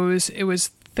 it was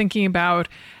thinking about,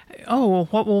 oh,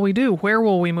 what will we do? Where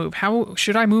will we move? How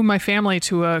should I move my family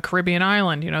to a Caribbean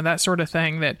island? That sort of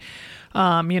thing that,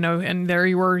 and there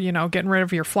you were, getting rid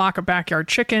of your flock of backyard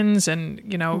chickens and,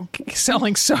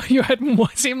 selling. So you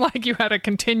seemed like you had a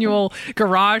continual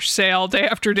garage sale day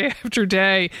after day after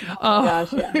day.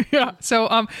 Gosh, yeah. Yeah.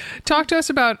 So, talk to us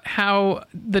about how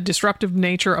the disruptive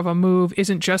nature of a move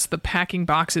isn't just the unpacking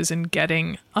boxes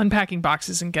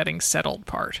and getting settled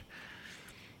part.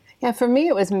 Yeah. For me,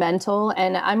 it was mental.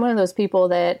 And I'm one of those people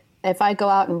that if I go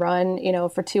out and run,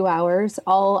 for 2 hours,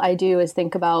 all I do is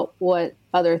think about what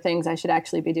other things I should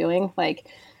actually be doing. Like,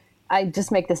 I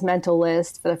just make this mental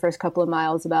list for the first couple of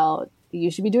miles about,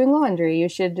 you should be doing laundry. You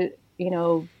should,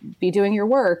 be doing your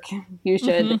work. You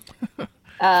should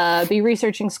be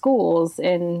researching schools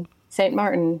in St.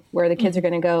 Martin where the kids are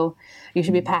going to go. You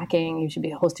should be packing. You should be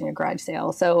hosting a garage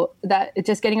sale. So that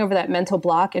just getting over that mental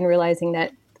block and realizing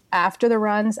that after the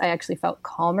runs, I actually felt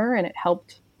calmer and it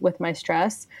helped with my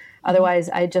stress. Otherwise,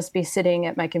 I'd just be sitting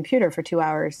at my computer for 2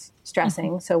 hours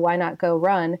stressing. So why not go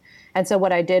run? And so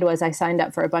what I did was I signed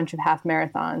up for a bunch of half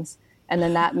marathons. And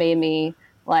then that made me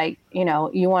like, you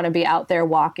want to be out there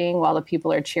walking while the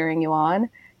people are cheering you on.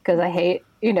 Because I hate,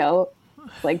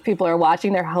 like people are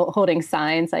watching, they're holding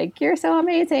signs like, you're so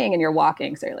amazing. And you're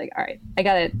walking. So you're like, all right, I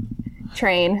got to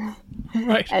train.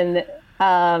 Right. And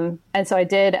so I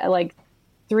did like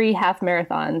 3 half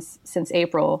marathons since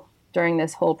April during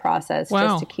this whole process,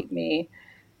 just to keep me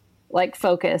like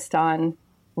focused on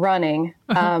running,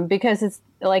 because it's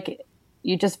like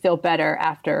you just feel better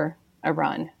after a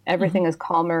run. Everything is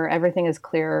calmer, everything is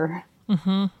clearer.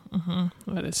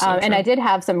 That is so and true. I did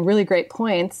have some really great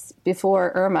points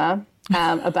before Irma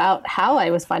about how I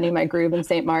was finding my groove in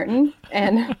St. Martin.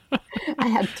 And I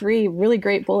had 3 really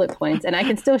great bullet points, and I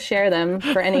can still share them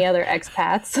for any other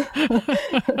expats.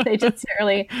 They just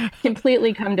really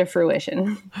completely come to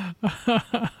fruition.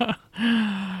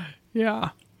 Yeah.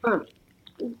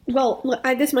 Well,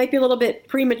 this might be a little bit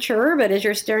premature, but as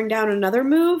you're staring down another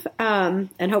move, and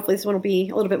hopefully this one will be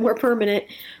a little bit more permanent,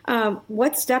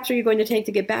 what steps are you going to take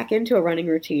to get back into a running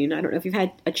routine? I don't know if you've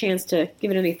had a chance to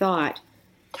give it any thought.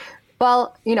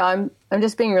 Well, I'm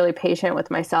just being really patient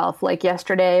with myself. Like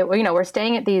yesterday, we're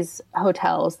staying at these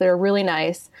hotels. They're really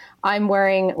nice. I'm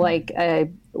wearing like a,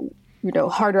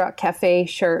 Hard Rock Cafe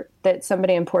shirt that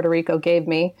somebody in Puerto Rico gave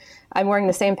me. I'm wearing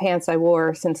the same pants I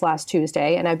wore since last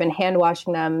Tuesday, and I've been hand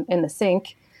washing them in the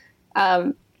sink.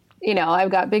 I've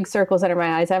got big circles under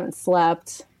my eyes. I haven't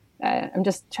slept. I'm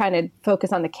just trying to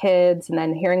focus on the kids, and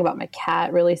then hearing about my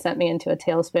cat really sent me into a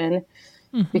tailspin.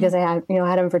 Because I had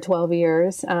him for 12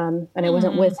 years, and I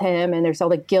wasn't with him. And there's all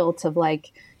the guilt of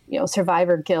like,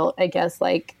 survivor guilt, I guess.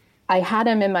 Like I had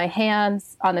him in my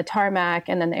hands on the tarmac,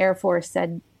 and then the Air Force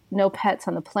said no pets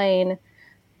on the plane.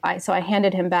 So I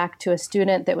handed him back to a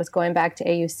student that was going back to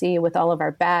AUC with all of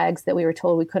our bags that we were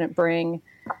told we couldn't bring.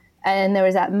 And there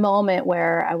was that moment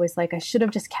where I was like, I should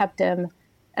have just kept him.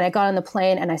 And I got on the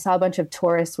plane and I saw a bunch of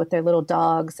tourists with their little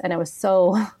dogs, and I was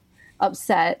so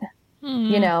upset,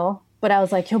 But I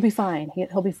was like, he'll be fine.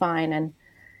 He'll be fine. And,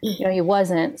 he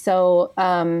wasn't. So,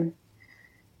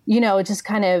 just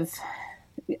kind of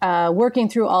working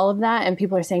through all of that. And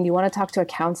people are saying, do you want to talk to a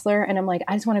counselor? And I'm like,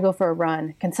 I just want to go for a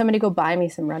run. Can somebody go buy me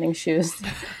some running shoes?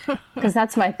 Because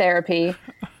that's my therapy.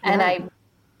 And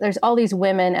there's all these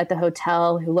women at the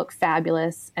hotel who look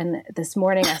fabulous. And this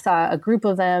morning I saw a group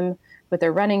of them with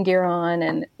their running gear on.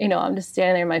 And, I'm just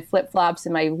standing there in my flip-flops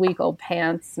and my week-old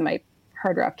pants and my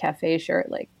Hard Rock Cafe shirt,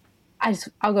 like,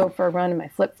 I'll go for a run in my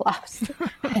flip-flops.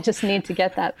 I just need to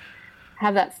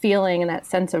have that feeling and that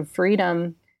sense of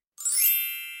freedom.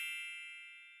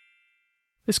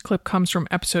 This clip comes from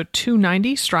episode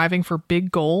 290, Striving for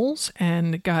Big Goals,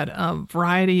 and got a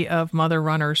variety of mother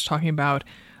runners talking about,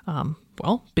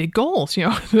 big goals,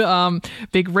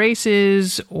 big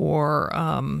races or,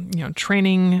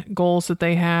 training goals that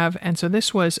they have. And so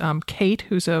this was Kate,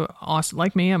 who's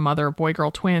like me, a mother of boy-girl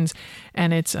twins.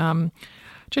 And it's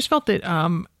just felt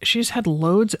that she's had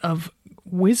loads of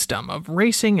wisdom, of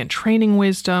racing and training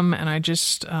wisdom. And I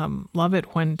just love it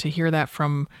to hear that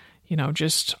from,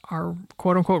 just our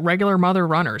quote unquote regular mother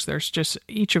runners. There's just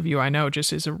each of you I know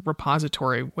just is a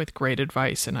repository with great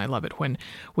advice. And I love it when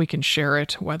we can share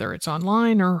it, whether it's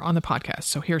online or on the podcast.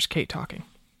 So here's Kate talking.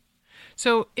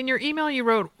 So in your email, you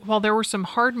wrote, while there were some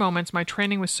hard moments, my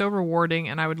training was so rewarding,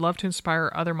 and I would love to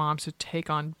inspire other moms to take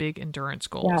on big endurance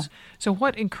goals. Yeah. So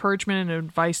what encouragement and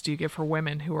advice do you give for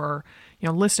women who are,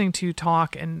 listening to you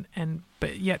talk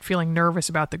but yet feeling nervous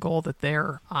about the goal that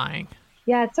they're eyeing?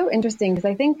 Yeah, it's so interesting because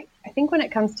I think when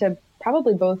it comes to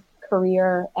probably both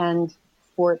career and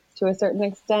sports to a certain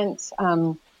extent,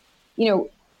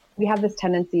 we have this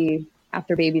tendency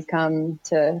after babies come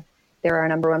to, they're our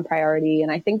number one priority.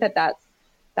 And I think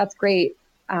that's great.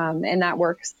 And that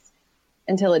works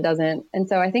until it doesn't. And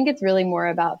so I think it's really more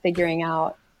about figuring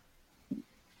out,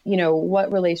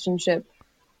 what relationship,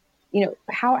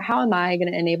 how am I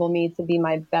going to enable me to be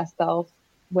my best self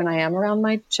when I am around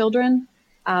my children?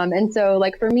 And so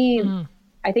like for me,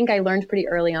 I think I learned pretty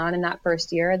early on in that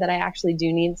first year that I actually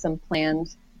do need some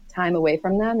planned time away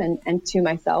from them and to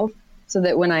myself so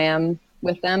that when I am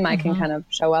with them, I can kind of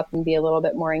show up and be a little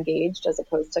bit more engaged as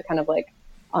opposed to kind of like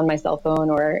on my cell phone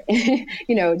or,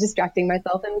 distracting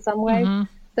myself in some way.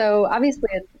 So obviously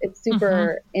it's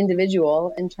super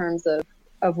individual in terms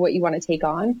of what you want to take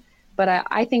on. But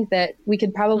I think that we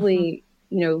could probably,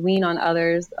 lean on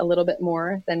others a little bit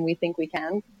more than we think we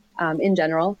can, in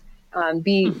general,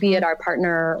 be it our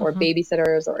partner or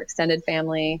babysitters or extended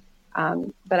family.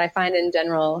 But I find in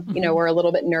general, we're a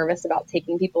little bit nervous about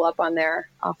taking people up on their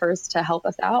offers to help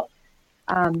us out.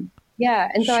 And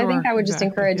so I think I would just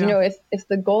encourage, if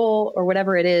the goal or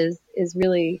whatever it is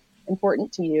really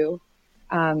important to you,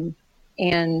 and,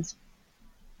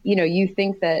 you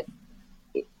think that,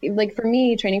 like for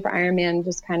me, training for Ironman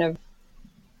just kind of,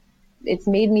 it's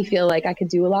made me feel like I could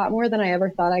do a lot more than I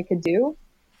ever thought I could do.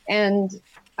 And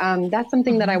that's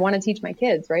something that I want to teach my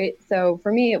kids, right? So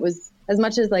for me, it was, as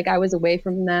much as like I was away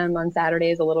from them on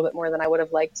Saturdays a little bit more than I would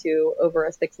have liked to over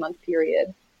a 6-month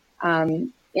period.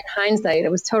 In hindsight,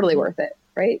 it was totally worth it,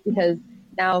 right? Because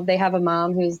now they have a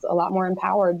mom who's a lot more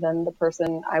empowered than the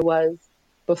person I was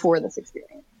before this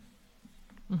experience.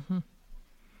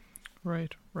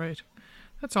 Right.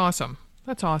 That's awesome.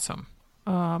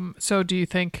 So do you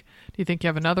think you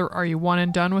have another, are you one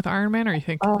and done with Ironman, or you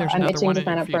think there's I'm another itching one to in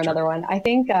sign your up for future? another one. I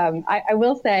think, I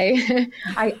will say,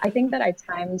 I think that I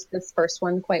timed this first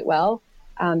one quite well,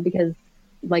 because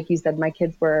like you said, my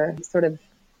kids were sort of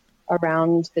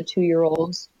around the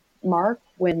 2-year-old mark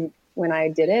when I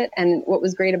did it. And what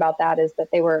was great about that is that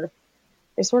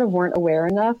they sort of weren't aware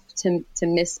enough to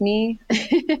miss me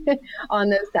on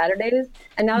those Saturdays.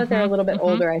 And now that they're a little bit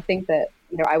older, I think that,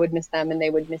 I would miss them and they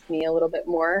would miss me a little bit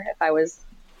more if I was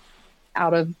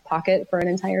out of pocket for an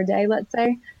entire day, let's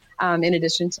say, in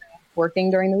addition to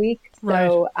working during the week. Right.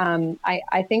 So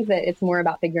I think that it's more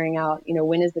about figuring out,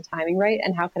 when is the timing right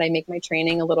and how can I make my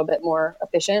training a little bit more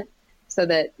efficient so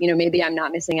that, maybe I'm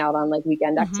not missing out on like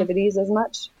weekend activities as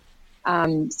much.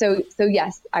 So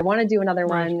yes, I want to do another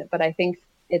one, but I think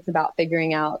it's about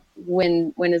figuring out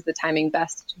when is the timing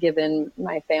best given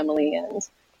my family and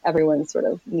everyone's sort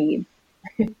of need.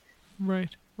 Right.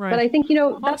 But I think,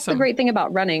 that's the great thing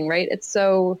about running, right? It's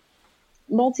so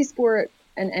multi-sport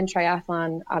and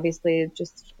triathlon, obviously,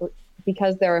 just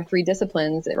because there are 3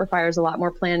 disciplines, it requires a lot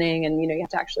more planning and, you have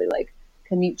to actually like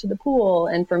commute to the pool.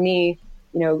 And for me,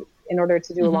 in order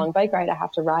to do a long bike ride, I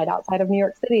have to ride outside of New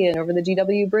York City and over the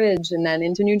GW Bridge and then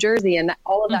into New Jersey. And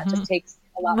all of that just takes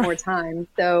a lot more time.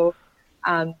 So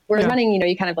whereas running,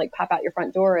 you kind of like pop out your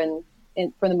front door and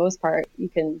for the most part, you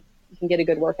can get a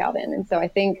good workout in. And so I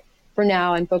think for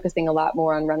now I'm focusing a lot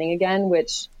more on running again,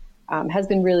 which has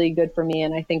been really good for me.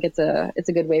 And I think it's a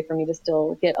good way for me to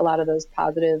still get a lot of those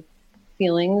positive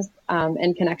feelings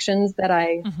and connections that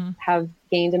I have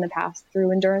gained in the past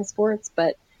through endurance sports,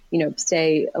 but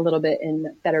stay a little bit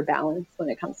in better balance when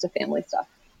it comes to family stuff.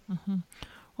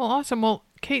 Well, awesome. Well,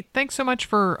 Kate, thanks so much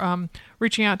for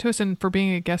reaching out to us and for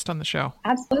being a guest on the show.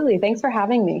 Absolutely. Thanks for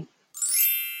having me.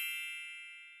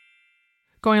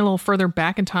 Going a little further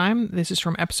back in time, this is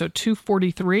from episode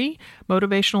 243,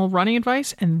 Motivational Running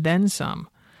Advice and Then Some.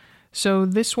 So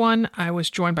this one, I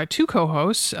was joined by 2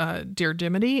 co-hosts, Dear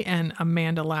Dimity and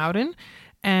Amanda Loudon,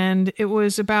 and it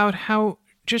was about how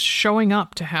just showing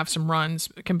up to have some runs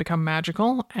can become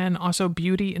magical and also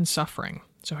beauty in suffering.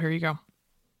 So here you go.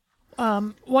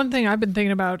 One thing I've been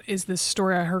thinking about is this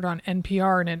story I heard on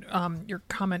NPR, and your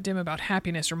comment, Dim, about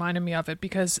happiness reminded me of it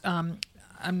because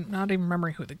I'm not even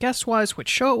remembering who the guest was, which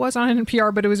show it was on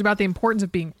NPR, but it was about the importance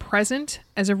of being present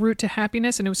as a route to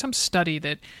happiness. And it was some study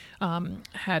that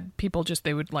had people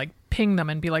they would like ping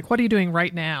them and be like, what are you doing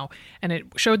right now? And it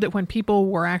showed that when people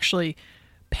were actually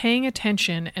paying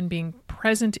attention and being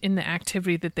present in the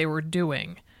activity that they were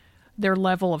doing, their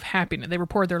level of happiness, they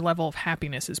reported their level of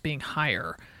happiness as being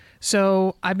higher.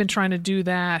 So I've been trying to do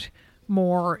that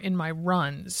more in my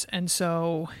runs. And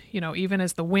so, even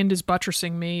as the wind is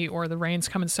buttressing me or the rain's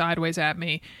coming sideways at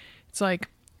me, it's like,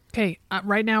 okay,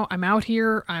 right now I'm out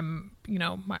here. I'm,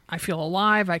 I feel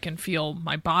alive. I can feel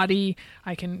my body.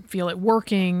 I can feel it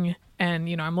working. And,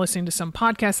 I'm listening to some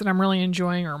podcast that I'm really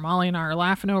enjoying, or Molly and I are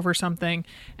laughing over something,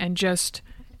 and just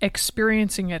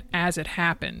experiencing it as it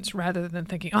happens rather than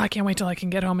thinking, oh, I can't wait till I can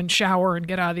get home and shower and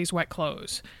get out of these wet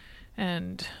clothes.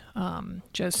 And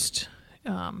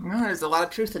there's a lot of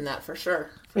truth in that for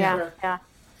sure. Yeah.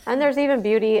 And there's even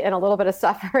beauty in a little bit of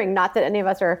suffering. Not that any of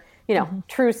us are,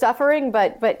 true suffering,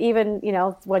 but even,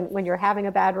 when you're having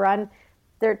a bad run,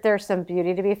 there's some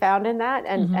beauty to be found in that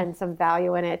and some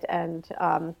value in it. And,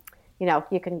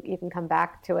 you can come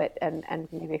back to it and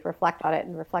maybe reflect on it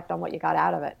and reflect on what you got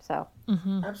out of it. So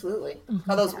absolutely. We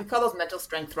call those mental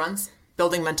strength runs,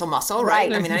 building mental muscle,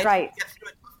 right? I mean, get through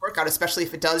a workout, especially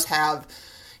if it does have,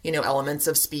 elements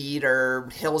of speed or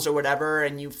hills or whatever,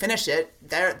 and you finish it,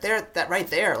 that right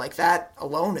there, like that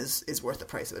alone is worth the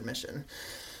price of admission.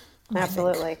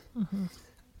 Absolutely.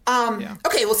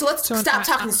 Okay, well, so let's stop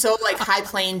talking so like high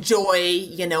plane joy,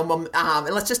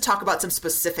 and let's just talk about some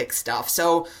specific stuff.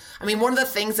 So, I mean, one of the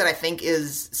things that I think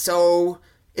is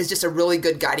just a really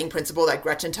good guiding principle that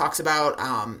Gretchen talks about,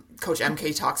 Coach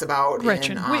MK talks about.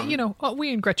 Gretchen,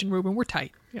 we and Gretchen Rubin, we're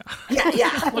tight. Yeah.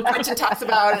 Yeah. What Gretchen talks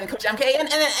about and Coach MK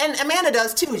and Amanda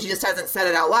does too. She just hasn't said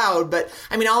it out loud. But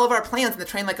I mean, all of our plans in the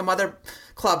Train Like a Mother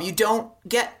Club, you don't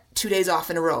get 2 days off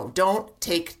in a row. Don't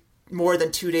take more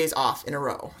than 2 days off in a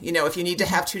row. If you need to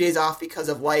have 2 days off because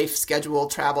of life, schedule,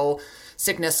 travel,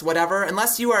 sickness, whatever,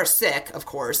 unless you are sick, of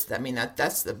course, I mean,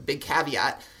 that's the big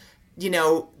caveat,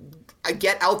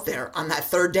 get out there on that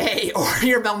third day or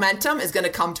your momentum is going to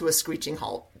come to a screeching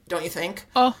halt. Don't you think?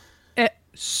 Oh,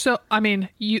 so, I mean,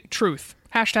 truth.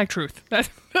 Hashtag truth. That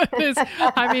is,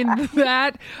 I mean,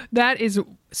 that is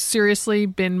seriously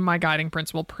been my guiding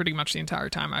principle pretty much the entire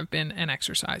time I've been an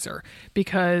exerciser,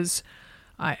 because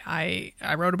I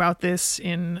wrote about this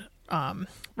in Run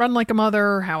Like a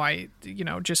Mother, how I,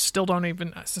 just still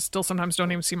sometimes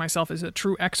don't even see myself as a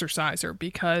true exerciser,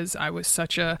 because I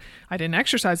didn't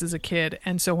exercise as a kid.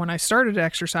 And so when I started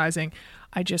exercising,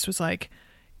 I just was like,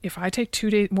 if I take 2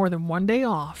 days, more than 1 day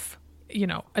off,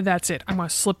 that's it. I'm going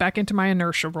to slip back into my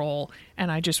inertia role.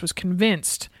 And I just was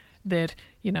convinced that,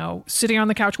 sitting on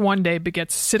the couch one day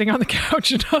begets sitting on the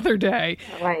couch another day.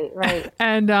 Right.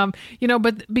 And,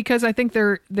 but because I think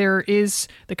there is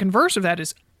the converse of that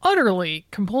is utterly,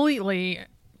 completely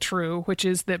true, which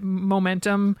is that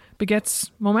momentum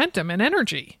begets momentum and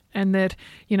energy. And that,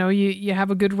 you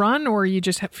have a good run, or you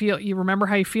just you remember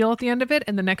how you feel at the end of it.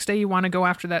 And the next day you want to go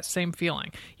after that same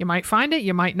feeling. You might find it,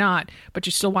 you might not, but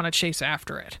you still want to chase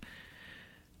after it.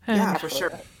 And, yeah, for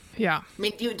sure. Yeah. I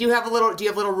mean, do you have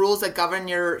little rules that govern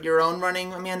your own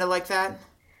running, Amanda, like that?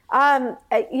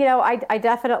 I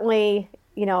definitely,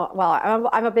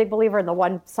 I'm a big believer in the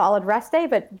one solid rest day,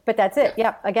 but that's it.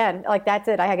 Yep. Again, like that's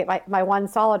it. I get my one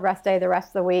solid rest day the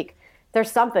rest of the week. There's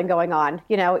something going on,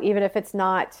 even if it's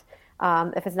not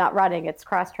running, it's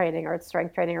cross training or it's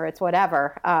strength training or it's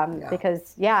whatever.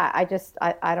 Because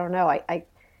I don't know.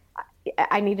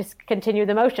 I need to continue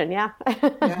the motion. Yeah.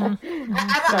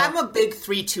 I'm a big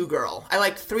 3-2 girl. I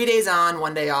like 3 days on,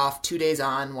 1 day off, 2 days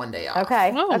on, 1 day off.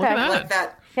 Okay. Oh, look at that. I like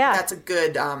that. Yeah. That's a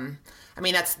good, I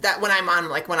mean, that's that when I'm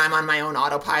on my own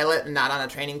autopilot and not on a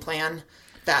training plan,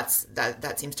 that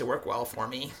seems to work well for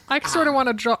me. I sort of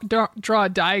want to draw a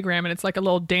diagram, and it's like a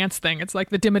little dance thing. It's like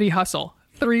the Dimity Hustle.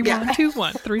 3, 1, 2,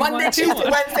 1, 3, 1, 2,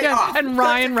 1. Yeah. And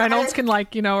Ryan Reynolds can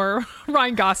or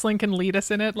Ryan Gosling can lead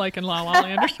us in it, like in La La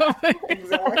Land or something.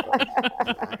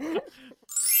 Exactly.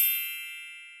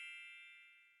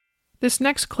 This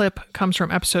next clip comes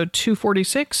from episode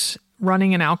 246,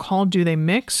 Running and Alcohol, Do They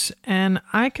Mix? And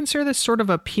I consider this sort of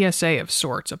a PSA of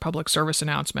sorts, a public service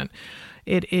announcement.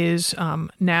 It is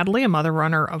Natalie, a mother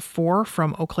runner of 4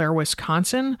 from Eau Claire,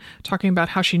 Wisconsin, talking about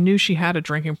how she knew she had a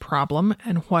drinking problem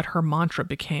and what her mantra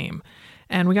became.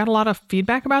 And we got a lot of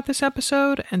feedback about this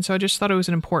episode, and so I just thought it was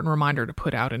an important reminder to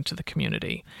put out into the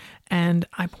community. And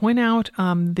I point out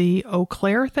the Eau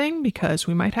Claire thing because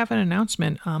we might have an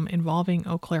announcement involving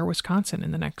Eau Claire, Wisconsin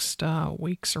in the next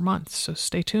weeks or months. So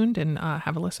stay tuned and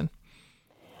have a listen.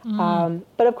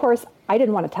 But of course, I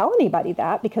didn't want to tell anybody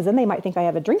that because then they might think I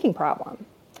have a drinking problem.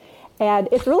 And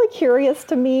it's really curious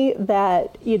to me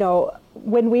that,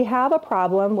 when we have a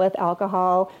problem with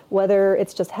alcohol, whether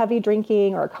it's just heavy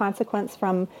drinking or a consequence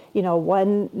from,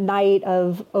 one night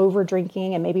of over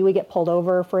drinking and maybe we get pulled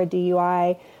over for a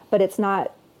DUI, but it's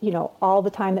not, all the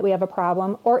time that we have a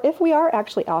problem, or if we are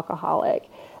actually alcoholic,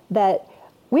 that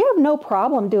we have no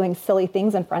problem doing silly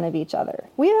things in front of each other.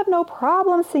 We have no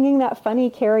problem singing that funny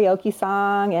karaoke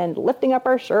song and lifting up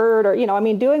our shirt or,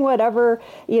 doing whatever,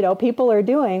 people are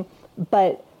doing.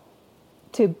 But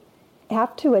to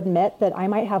have to admit that I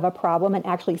might have a problem and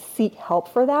actually seek help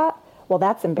for that, well,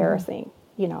 that's embarrassing.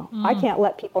 I can't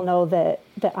let people know that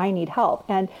I need help.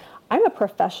 And I'm a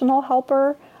professional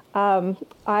helper.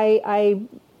 I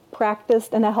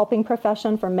practiced in a helping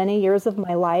profession for many years of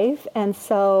my life. And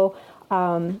so,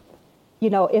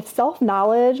 if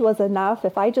self-knowledge was enough,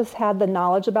 if I just had the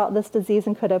knowledge about this disease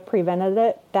and could have prevented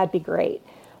it, that'd be great.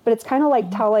 But it's kind of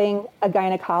like telling a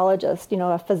gynecologist,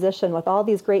 a physician with all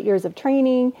these great years of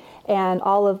training and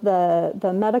all of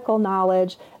the medical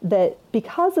knowledge, that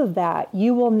because of that,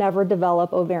 you will never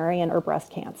develop ovarian or breast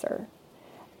cancer.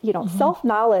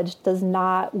 Self-knowledge does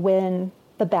not win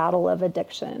the battle of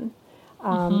addiction.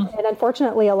 And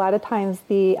unfortunately, a lot of times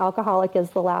the alcoholic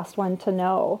is the last one to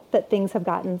know that things have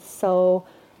gotten so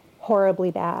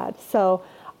horribly bad. So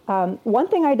one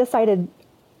thing I decided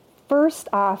first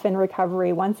off in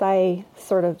recovery, once I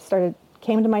sort of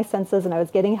came to my senses and I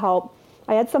was getting help,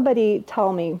 I had somebody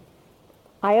tell me,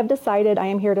 I have decided I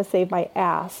am here to save my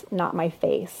ass, not my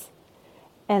face.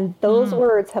 And those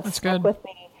words have stuck with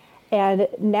me. And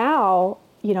now,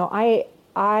 you know, I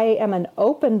am an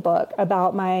open book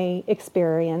about my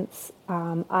experience.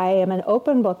 I am an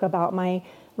open book about my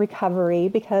recovery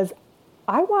because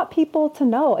I want people to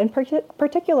know. In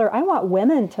particular, I want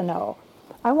women to know.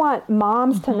 I want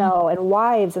moms to know, and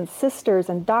wives and sisters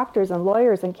and doctors and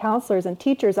lawyers and counselors and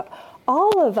teachers,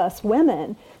 all of us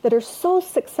women that are so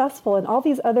successful in all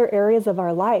these other areas of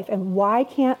our life. And why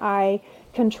can't I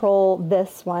control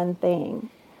this one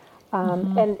thing?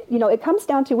 And, you know, it comes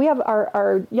down to, we have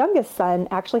our youngest son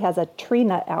actually has a tree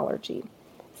nut allergy.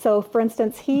 So, for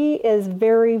instance, he is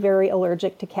very, very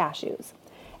allergic to cashews.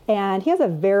 And he has a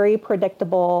very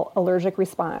predictable allergic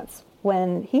response.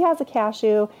 When he has a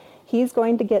cashew, he's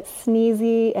going to get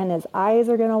sneezy and his eyes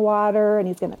are going to water and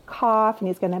he's going to cough and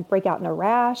he's going to break out in a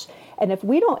rash. And if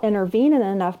we don't intervene in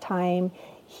enough time,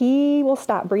 he will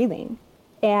stop breathing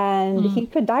and he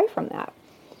could die from that.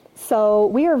 So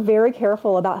we are very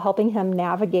careful about helping him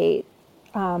navigate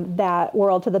that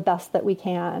world to the best that we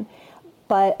can.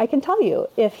 But I can tell you,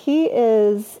 if he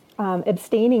is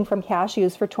abstaining from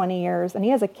cashews for 20 years and he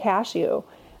has a cashew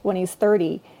when he's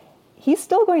 30, he's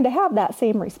still going to have that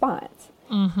same response.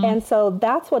 And so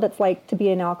that's what it's like to be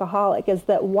an alcoholic, is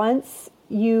that once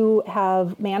you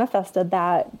have manifested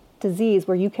that disease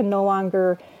where you can no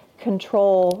longer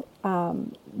control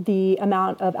the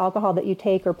amount of alcohol that you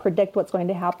take or predict what's going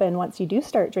to happen once you do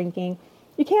start drinking,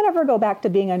 you can't ever go back to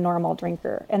being a normal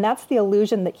drinker. And that's the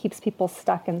illusion that keeps people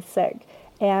stuck and sick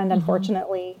and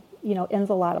unfortunately, you know, ends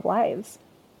a lot of lives.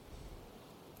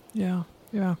 Yeah,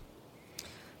 yeah.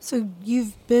 So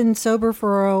you've been sober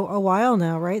for a while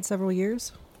now, right? Several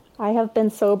years? I have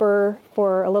been sober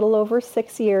for a little over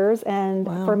 6 years. And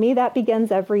for me, that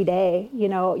begins every day. You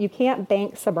know, you can't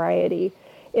bank sobriety.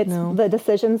 It's the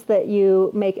decisions that you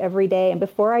make every day. And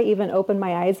before I even open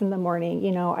my eyes in the morning,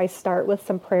 you know, I start with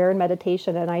some prayer and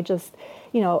meditation. And I just,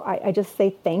 you know, I just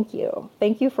say, thank you.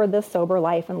 Thank you for this sober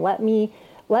life. And let me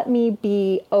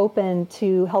be open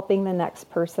to helping the next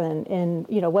person in,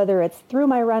 you know, whether it's through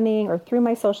my running or through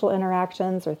my social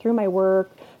interactions or through my work,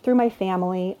 through my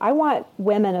family. I want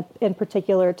women in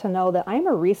particular to know that I'm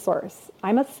a resource.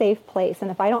 I'm a safe place. And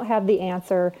if I don't have the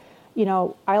answer, you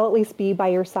know, I'll at least be by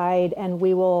your side and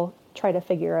we will try to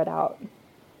figure it out.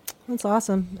 That's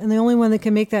awesome. And the only one that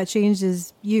can make that change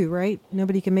is you, right?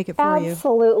 Nobody can make it for you.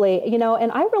 Absolutely. You know, and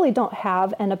I really don't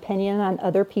have an opinion on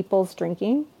other people's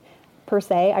drinking per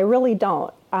se. I really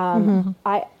don't.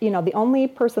 You know, the only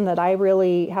person that I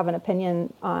really have an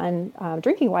opinion on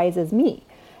drinking wise is me,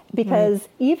 because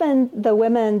even the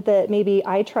women that maybe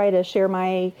I try to share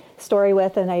my story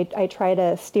with and I try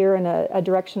to steer in a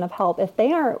direction of help, if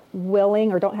they aren't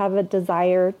willing or don't have a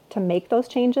desire to make those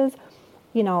changes,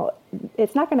 you know,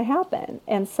 it's not going to happen.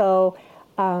 And so,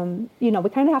 you know, we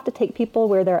kind of have to take people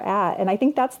where they're at. And I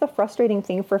think that's the frustrating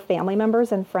thing for family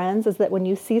members and friends, is that when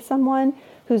you see someone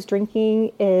whose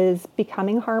drinking is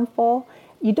becoming harmful,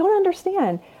 you don't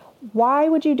understand. Why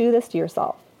would you do this to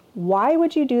yourself? Why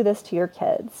would you do this to your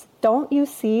kids? Don't you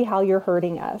see how you're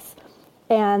hurting us?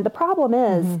 And the problem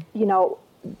is, you know,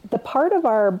 the part of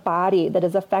our body that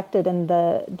is affected in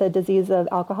the disease of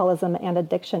alcoholism and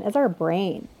addiction is our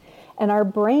brain. And our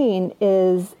brain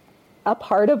is a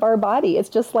part of our body. It's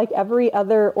just like every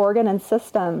other organ and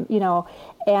system, you know,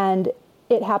 and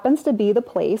it happens to be the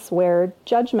place where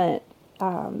judgment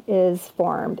is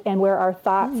formed and where our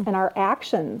thoughts and our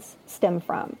actions stem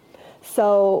from.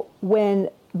 So when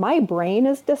my brain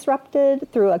is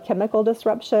disrupted through a chemical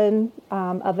disruption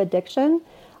of addiction,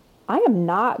 I am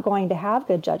not going to have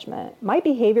good judgment. My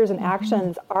behaviors and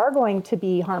actions are going to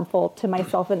be harmful to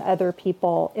myself and other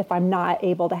people if I'm not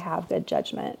able to have good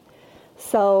judgment.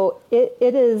 So it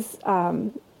is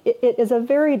a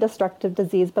very destructive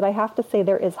disease, but I have to say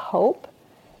there is hope.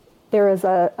 There is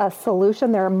a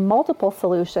solution. There are multiple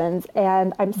solutions.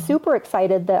 And I'm super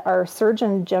excited that our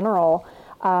Surgeon General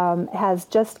has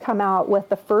just come out with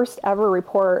the first ever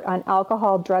report on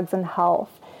alcohol, drugs, and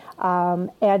health.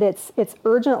 And it's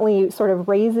urgently sort of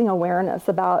raising awareness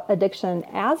about addiction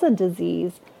as a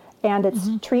disease and its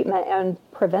treatment and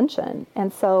prevention.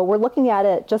 And so we're looking at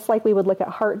it just like we would look at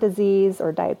heart disease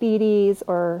or diabetes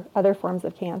or other forms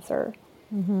of cancer.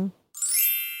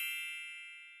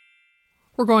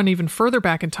 We're going even further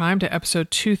back in time to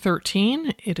episode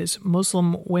 213. It is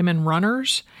Muslim women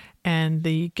runners. And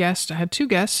I had two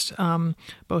guests,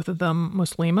 both of them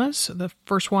Muslimas. The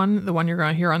first one, the one you're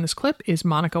going to hear on this clip, is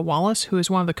Monica Wallace, who is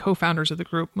one of the co-founders of the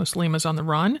group Muslimas on the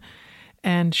Run.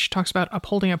 And she talks about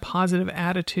upholding a positive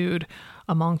attitude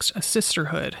amongst a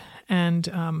sisterhood. And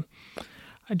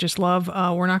I just love,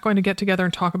 we're not going to get together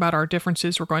and talk about our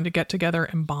differences. We're going to get together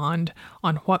and bond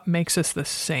on what makes us the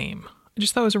same. I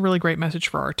just thought it was a really great message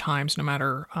for our times, no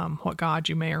matter what God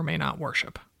you may or may not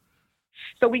worship.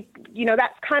 So we,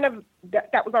 that's kind of,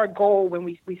 that was our goal when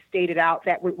we stated out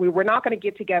that we were not going to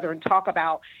get together and talk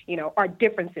about, our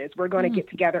differences. We're going to get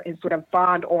together and sort of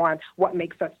bond on what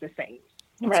makes us the same.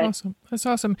 That's awesome. That's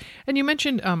awesome. And you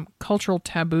mentioned cultural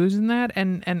taboos in that,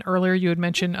 and earlier you had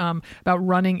mentioned about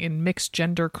running in mixed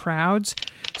gender crowds.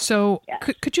 So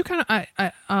could you kind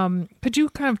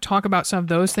of talk about some of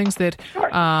those things that,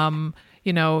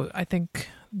 I think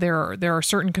there are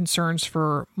certain concerns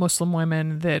for Muslim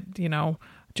women that,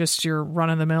 just your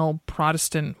run-of-the-mill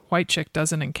Protestant white chick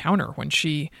doesn't encounter when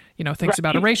she, thinks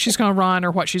about a race she's going to run or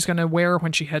what she's going to wear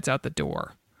when she heads out the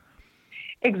door.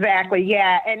 Exactly.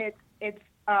 Yeah. And it's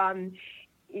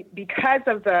because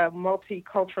of the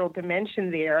multicultural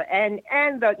dimension there, and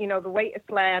the way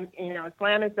Islam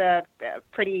is a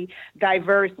pretty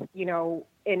diverse,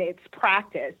 in its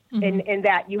practice, in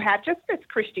that you have just as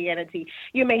Christianity,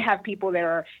 you may have people that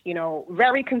are,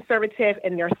 very conservative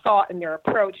in their thought and their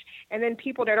approach, and then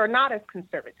people that are not as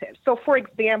conservative. So, for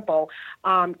example,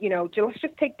 let's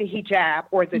just take the hijab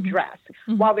or the dress.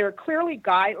 While there are clearly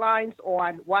guidelines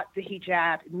on what the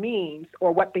hijab means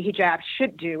or what the hijab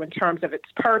should do in terms of its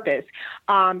purpose,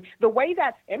 the way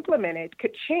that's implemented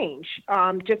could change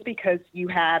just because you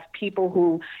have people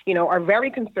who, are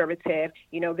very conservative,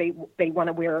 they want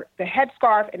to wear the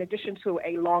headscarf in addition to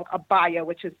a long abaya,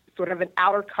 which is sort of an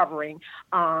outer covering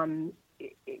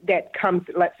that comes,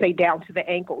 let's say, down to the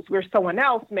ankles, where someone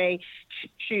else may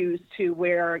choose to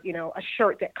wear, a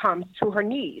shirt that comes to her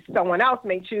knees. Someone else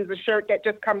may choose a shirt that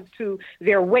just comes to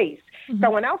their waist.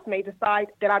 Someone else may decide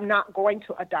that I'm not going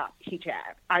to adopt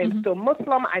hijab. I am still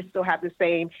Muslim. I still have the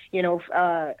same,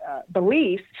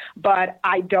 beliefs, but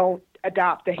I don't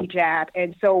adopt the hijab.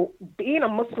 And so being a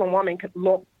Muslim woman could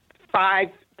look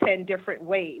 5-10 different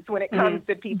ways when it comes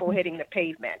to people hitting the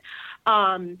pavement.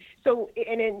 So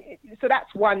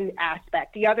that's one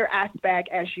aspect. The other aspect,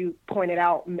 as you pointed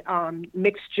out,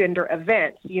 mixed gender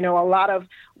events. A lot of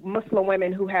Muslim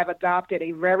women who have adopted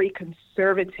a very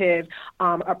conservative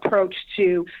approach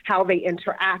to how they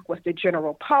interact with the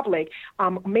general public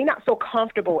may not feel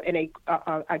comfortable in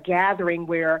a gathering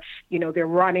where, they're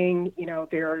running,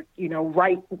 they're,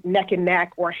 right neck and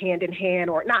neck or hand in hand,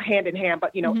 or not hand in hand,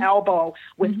 but, elbow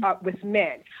with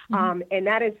men. And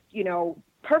that is,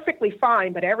 perfectly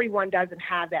fine, but everyone doesn't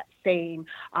have that same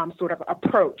sort of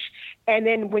approach. And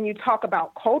then when you talk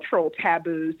about cultural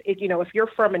taboos, if you're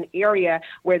from an area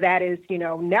where that is,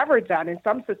 never done, in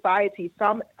some societies,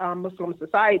 some Muslim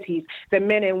societies, the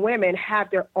men and women have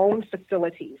their own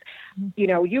facilities.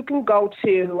 You can go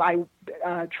to, I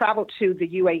traveled to the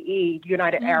UAE,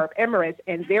 United Arab Emirates,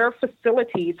 and their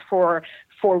facilities for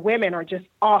women are just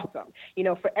awesome.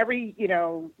 For every,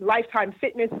 Lifetime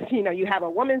Fitness, you have a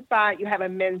woman's side, you have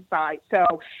a men's side.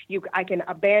 So I can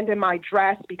abandon my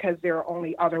dress because there are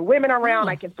only other women around.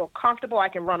 I can feel comfortable. I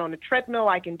can run on the treadmill.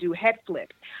 I can do head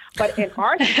flips. But in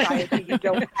our society, you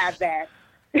don't have that.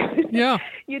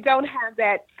 You don't have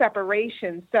that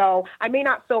separation. So I may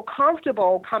not feel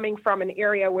comfortable coming from an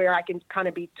area where I can kind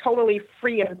of be totally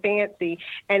free and fancy.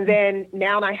 And then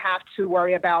now I have to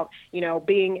worry about,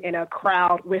 being in a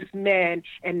crowd with men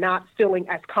and not feeling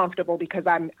as comfortable because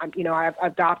I've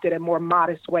adopted a more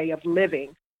modest way of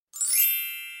living.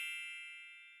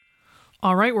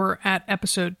 All right, we're at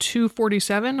episode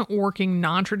 247, working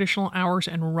non-traditional hours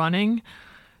and running.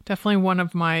 Definitely one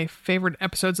of my favorite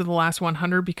episodes of the last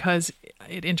 100 because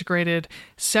it integrated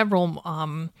several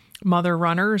mother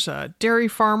runners. A dairy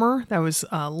farmer, that was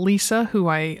Lisa,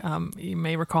 who you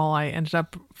may recall I ended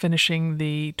up finishing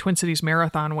the Twin Cities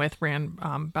Marathon with, ran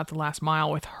about the last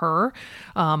mile with her.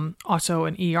 Also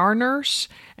an ER nurse,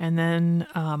 and then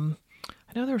I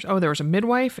know there was a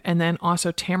midwife, and then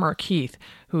also Tamara Keith,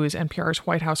 who is NPR's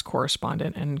White House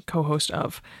correspondent and co-host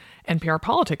of NPR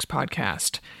Politics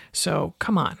podcast. So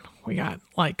come on, we got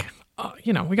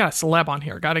we got a celeb on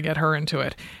here. Got to get her into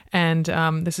it. And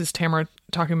this is Tamara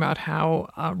talking about how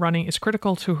running is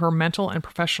critical to her mental and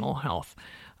professional health.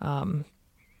 And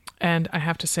I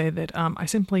have to say that I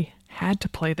simply had to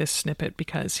play this snippet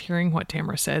because hearing what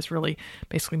Tamara says really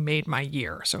basically made my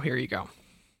year. So here you go.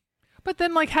 But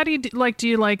then, how do you do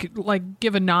you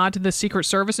give a nod to the Secret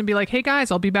Service and be like, "Hey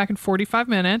guys, I'll be back in 45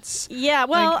 minutes"? Yeah,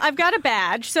 well, I've got a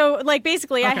badge, so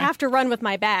basically, I have to run with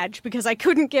my badge because I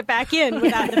couldn't get back in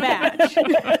without the badge.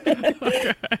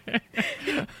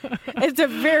 It's a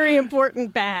very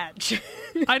important badge.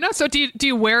 I know. So do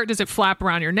you wear it? Does it flap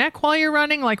around your neck while you're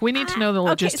running? We need to know the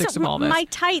logistics of all this. My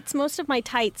tights, most of my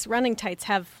tights, running tights,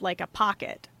 have a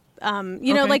pocket.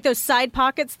 You know, like those side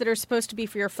pockets that are supposed to be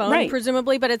for your phone,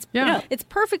 presumably, but it's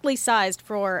perfectly sized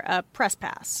for a press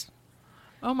pass.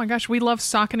 Oh my gosh, we love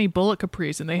Saucony bullet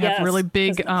capris, and they have really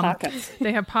big pockets.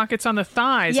 They have pockets on the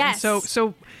thighs. Yes. And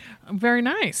so very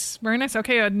nice. Very nice.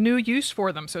 Okay, a new use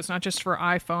for them. So it's not just for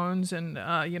iPhones and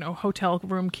hotel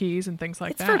room keys and things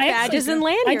like that. It's for badges and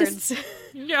lanyards.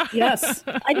 Yes.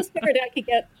 I just figured I could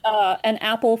get an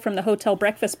apple from the hotel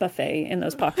breakfast buffet in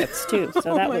those pockets too.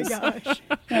 So that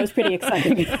was pretty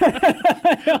exciting.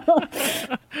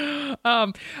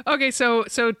 Okay,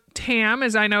 so Tam,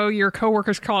 as I know your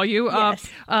coworkers call you,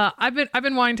 I've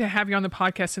been wanting to have you on the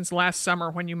podcast since last summer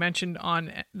when you mentioned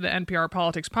on the NPR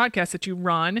Politics podcast that you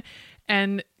run,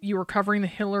 and you were covering the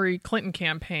Hillary Clinton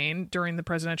campaign during the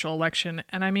presidential election.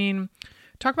 And I mean,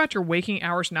 talk about your waking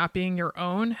hours not being your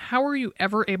own. How were you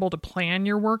ever able to plan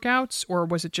your workouts, or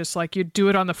was it just like you'd do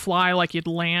it on the fly, like you'd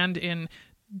land in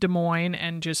Des Moines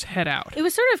and just head out? It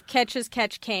was sort of catch as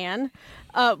catch can.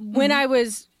 When I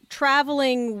was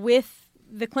traveling with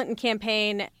the Clinton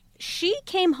campaign, she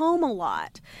came home a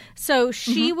lot. So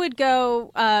she would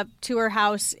go to her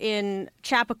house in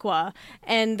Chappaqua,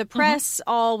 and the press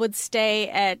all would stay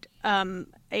at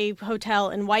a hotel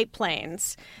in White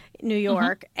Plains, New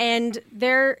York. And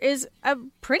there is a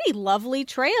pretty lovely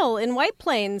trail in White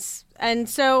Plains. And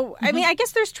so, I mean, I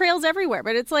guess there's trails everywhere,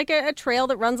 but it's like a trail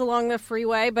that runs along the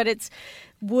freeway, but it's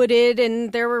wooded,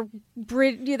 and there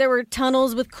were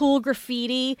tunnels with cool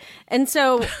graffiti. And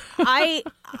so I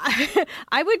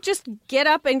would just get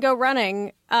up and go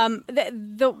running.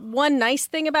 The one nice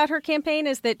thing about her campaign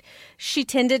is that she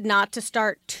tended not to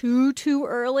start too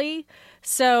early.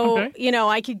 So,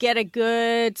 I could get a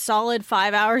good solid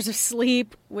 5 hours of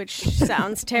sleep, which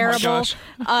sounds terrible,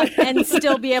 and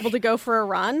still be able to go for a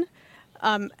run.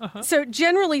 So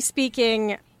generally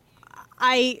speaking,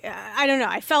 I don't know.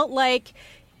 I felt like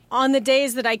on the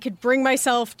days that I could bring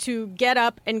myself to get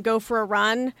up and go for a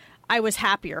run, I was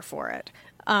happier for it.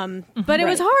 But it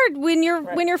was hard when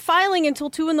you're filing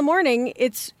until 2 a.m.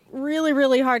 It's really,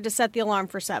 really hard to set the alarm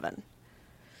for 7.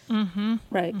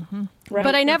 Right.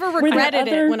 But I never regretted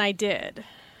it when I did.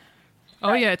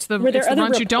 Oh yeah, it's the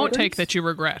runs you don't take that you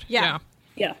regret. Yeah.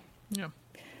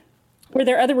 Were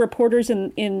there other reporters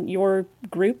in your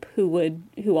group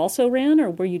who also ran, or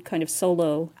were you kind of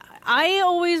solo? I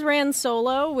always ran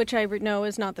solo, which I know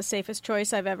is not the safest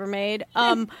choice I've ever made.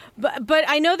 But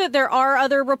I know that there are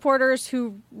other reporters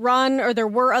who run, or there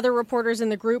were other reporters in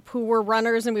the group who were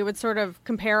runners, and we would sort of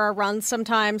compare our runs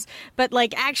sometimes. But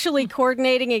like actually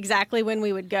coordinating exactly when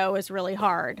we would go is really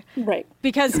hard. Right.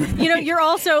 Because, you're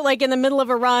also like in the middle of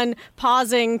a run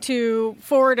pausing to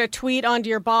forward a tweet onto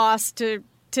your boss to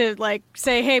like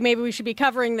say, hey, maybe we should be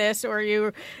covering this, or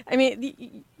you're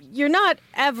not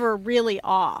ever really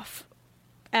off,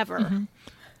 ever.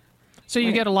 So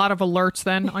you get a lot of alerts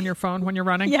then on your phone when you're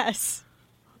running? Yes.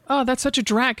 Oh, that's such a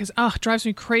drag, because it drives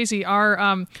me crazy.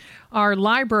 Our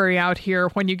library out here,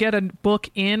 when you get a book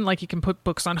in, like you can put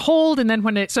books on hold, and then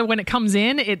when it comes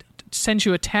in, it sends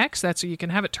you a text. That's so you can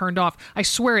have it turned off. I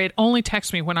swear it only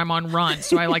texts me when I'm on run.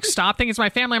 So I like stop thinking it's my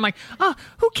family. I'm like,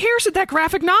 who cares that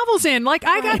graphic novel's in? Like,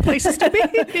 I got places to be,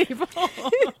 people.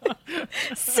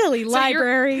 Silly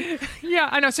library. Yeah,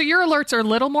 I know. So your alerts are a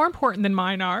little more important than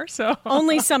mine are. So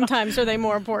only sometimes are they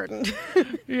more important.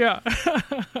 Yeah.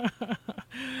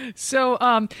 So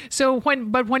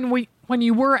when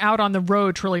you were out on the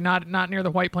road, truly not near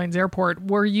the White Plains Airport,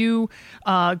 were you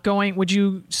would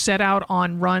you set out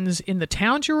on runs in the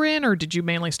towns you were in, or did you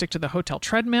mainly stick to the hotel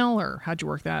treadmill, or how'd you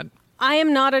work that? I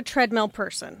am not a treadmill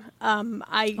person.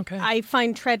 I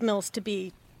find treadmills to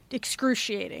be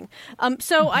excruciating.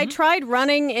 So I tried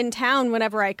running in town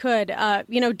whenever I could.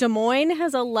 Des Moines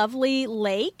has a lovely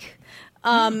lake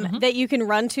that you can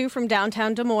run to from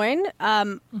downtown Des Moines.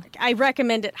 I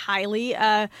recommend it highly.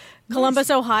 Columbus,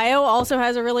 Ohio also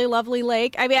has a really lovely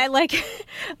lake. I mean, I like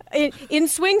in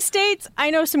swing states,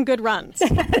 I know some good runs.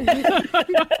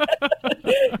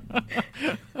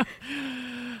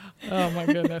 Oh my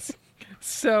goodness.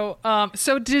 So all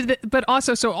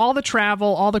the travel,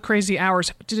 all the crazy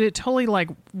hours, did it totally like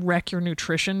wreck your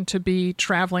nutrition to be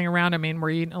traveling around? I mean, were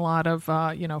you eating a lot of,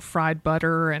 fried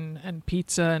butter and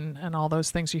pizza and all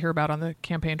those things you hear about on the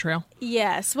campaign trail?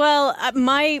 Yes. Well,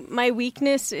 my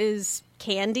weakness is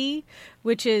candy,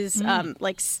 which is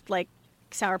like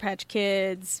Sour Patch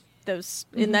Kids, those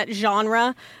in that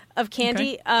genre of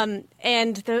candy. Okay.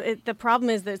 And the problem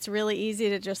is that it's really easy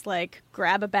to just like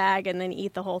grab a bag and then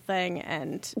eat the whole thing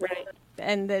and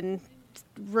then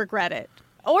regret it.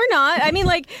 Or not. I mean,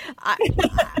 like,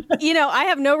 I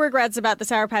have no regrets about the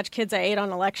Sour Patch Kids I ate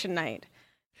on election night.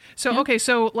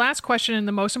 So last question and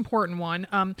the most important one.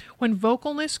 When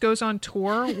Vocalness goes on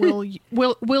tour,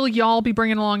 will y'all be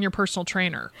bringing along your personal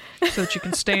trainer so that you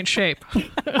can stay in shape?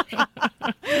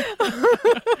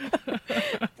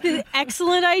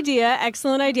 Excellent idea.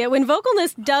 When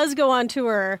Vocalness does go on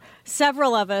tour,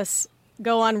 several of us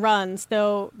go on runs,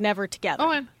 though never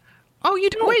together. You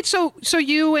do. Wait, so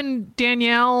you and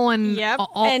Danielle and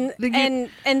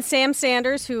and Sam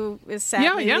Sanders, who is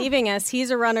sadly leaving us, he's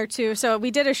a runner too. So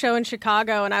we did a show in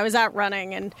Chicago, and I was out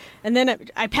running, and then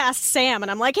I passed Sam,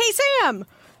 and I'm like, "Hey, Sam,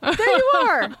 there you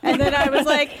are!" And then I was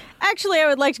like, "Actually, I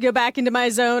would like to go back into my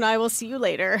zone. I will see you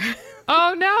later."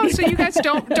 Oh no! So you guys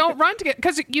don't run together,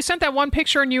 because you sent that one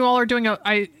picture and you all are doing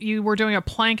you were doing a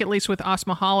plank, at least with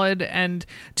Asma Khalid and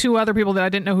two other people that I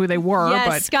didn't know who they were. Yes,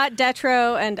 but Scott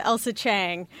Detro and Elsa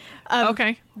Chang.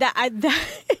 Okay.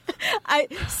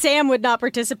 Sam would not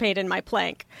participate in my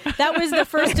plank. That was the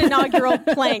first inaugural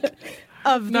plank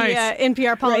of the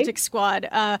NPR Politics Squad.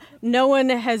 No one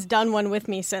has done one with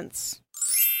me since.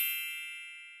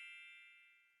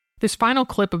 This final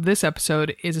clip of this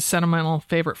episode is a sentimental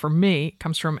favorite for me. It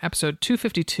comes from episode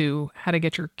 252, How to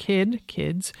Get Your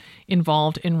Kids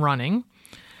Involved in Running.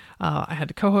 I had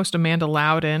to co-host Amanda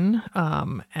Loudon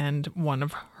and one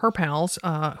of her pals,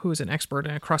 who is an expert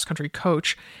and a cross-country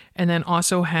coach, and then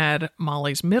also had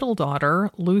Molly's middle daughter,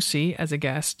 Lucy, as a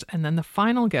guest. And then the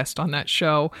final guest on that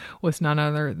show was none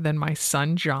other than my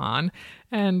son, John.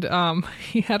 And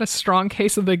he had a strong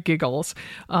case of the giggles,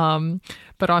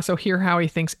 but also hear how he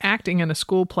thinks acting in a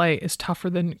school play is tougher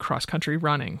than cross-country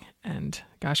running. And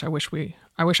gosh, I wish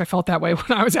I felt that way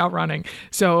when I was out running.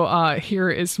 So here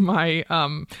is my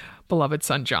beloved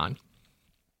son, John.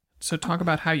 So talk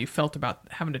about how you felt about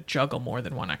having to juggle more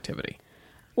than one activity.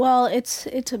 Well, it's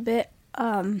a bit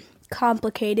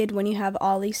complicated when you have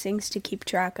all these things to keep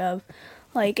track of.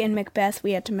 Like in Macbeth,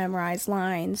 we had to memorize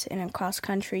lines, and in cross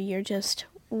country, you're just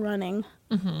running.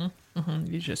 Mm-hmm.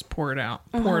 Mm-hmm. You just pour it out,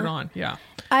 pour it on. Yeah.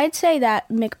 I'd say that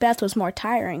Macbeth was more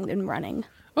tiring than running.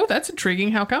 Oh, that's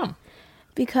intriguing. How come?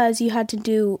 Because you had to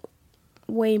do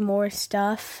way more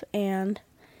stuff, and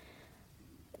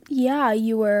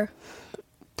you were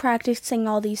practicing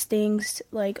all these things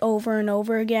like over and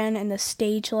over again, and the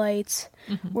stage lights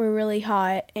were really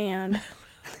hot, and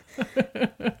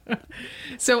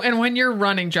So, and when you're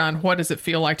running, John, what does it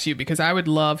feel like to you? Because I would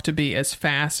love to be as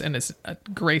fast and as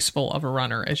graceful of a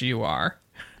runner as you are.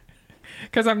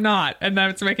 Because I'm not, and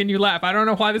that's making you laugh. I don't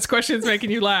know why this question is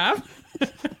making you laugh.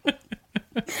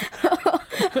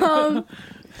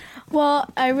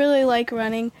 Well, I really like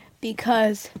running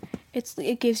because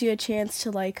it gives you a chance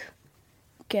to like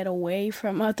get away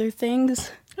from other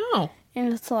things. Oh.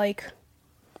 And it's like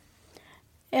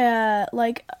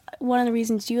one of the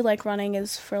reasons you like running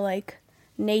is for like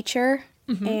nature,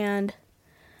 and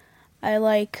I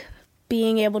like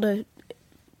being able to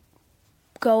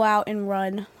go out and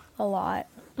run a lot.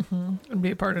 And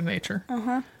be a part of nature.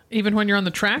 Even when you're on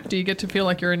the track, do you get to feel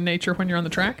like you're in nature when you're on the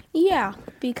track? Yeah,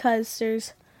 because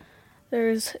there's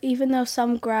even though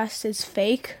some grass is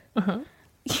fake,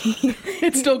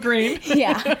 it's still green.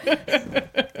 Yeah.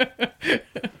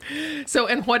 So,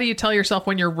 and what do you tell yourself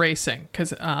when you're racing?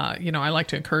 Because I like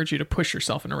to encourage you to push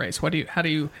yourself in a race. How do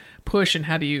you push, and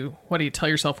what do you tell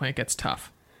yourself when it gets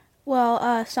tough?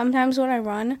 Well, sometimes when I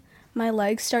run, my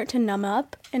legs start to numb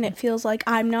up, and it feels like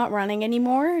I'm not running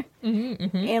anymore,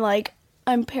 and like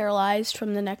I'm paralyzed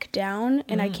from the neck down,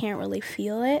 and I can't really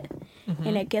feel it,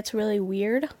 and it gets really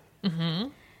weird.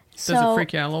 Does it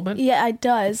freak you out a little bit? Yeah, it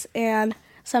does. And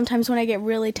sometimes when I get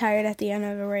really tired at the end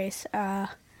of a race,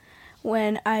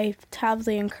 when I have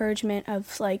the encouragement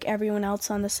of like everyone else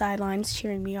on the sidelines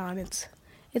cheering me on,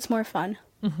 it's more fun.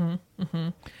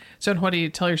 So what do you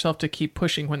tell yourself to keep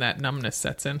pushing when that numbness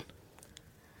sets in?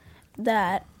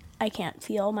 That I can't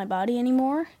feel my body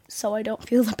anymore, so I don't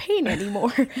feel the pain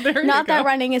anymore. Not that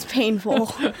running is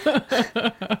painful.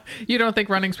 You don't think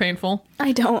running's painful?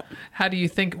 I don't. How do you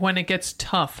think when it gets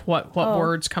tough? What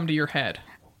words come to your head?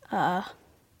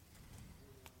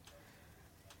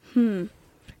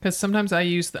 Because sometimes I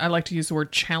like to use the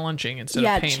word challenging instead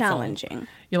of painful. Yeah, challenging.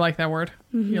 You like that word?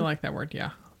 You like that word?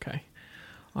 Yeah. Okay.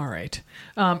 All right.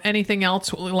 Anything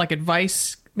else, like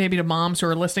advice maybe to moms who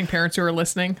are listening, parents who are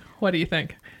listening? What do you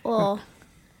think? Well,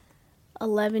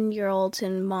 11-year-olds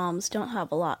and moms don't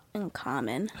have a lot in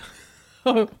common.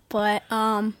 But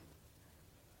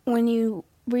when you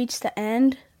reach the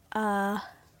end, you're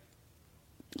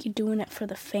doing it for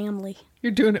the family.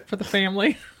 You're doing it for the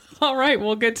family. All right.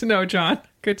 Well, good to know, John.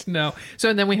 Good to know. So,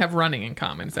 and then we have running in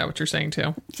common. Is that what you're saying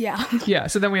too? Yeah. Yeah.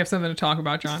 So then we have something to talk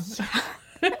about, John.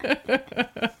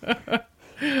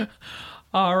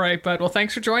 All right, bud. Well,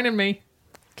 thanks for joining me.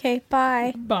 Okay,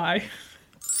 bye. Bye.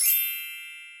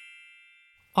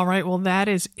 All right, well, that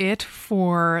is it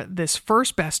for this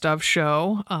first Best Of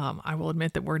show. I will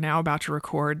admit that we're now about to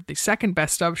record the second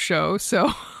Best Of show,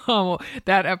 so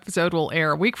that episode will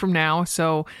air a week from now.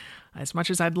 So as much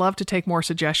as I'd love to take more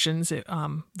suggestions,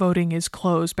 voting is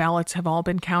closed. Ballots have all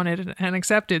been counted and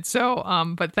accepted. So,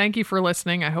 but thank you for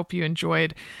listening. I hope you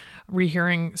enjoyed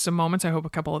rehearing some moments. I hope a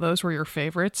couple of those were your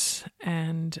favorites,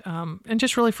 and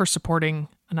just really for supporting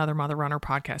Another Mother Runner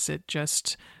podcast. It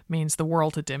just means the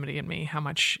world to Dimity and me, how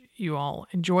much you all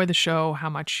enjoy the show, how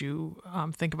much you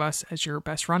think of us as your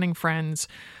best running friends.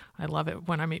 I love it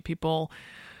when I meet people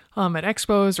at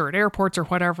expos or at airports or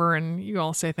whatever, and you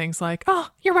all say things like, "Oh,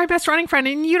 you're my best running friend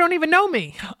and you don't even know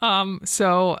me."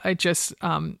 So it just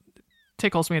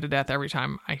tickles me to death every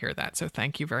time I hear that. So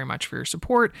thank you very much for your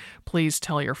support. Please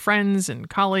tell your friends and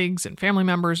colleagues and family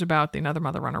members about the Another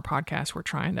Mother Runner podcast. We're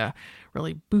trying to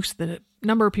really boost the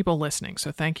number of people listening.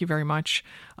 So thank you very much.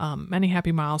 Many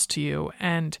happy miles to you.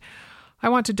 And I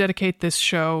want to dedicate this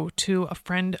show to a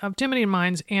friend of Dimity and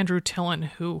mine's, Andrew Tillen,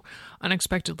 who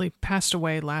unexpectedly passed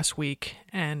away last week.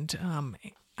 And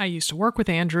I used to work with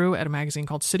Andrew at a magazine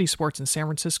called City Sports in San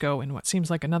Francisco in what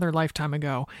seems like another lifetime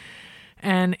ago.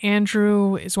 And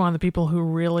Andrew is one of the people who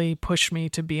really pushed me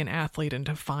to be an athlete and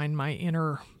to find my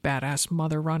inner badass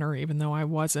mother runner, even though I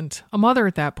wasn't a mother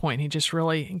at that point. He just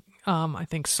really, I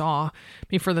think, saw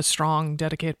me for the strong,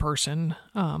 dedicated person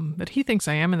that he thinks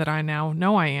I am and that I now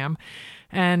know I am.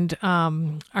 And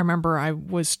I remember I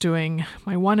was doing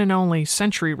my one and only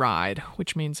century ride,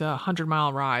 which means a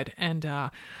 100-mile ride.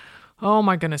 And oh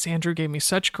my goodness, Andrew gave me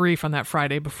such grief on that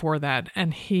Friday before that.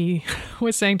 And he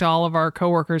was saying to all of our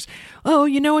coworkers, "Oh,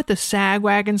 you know what the SAG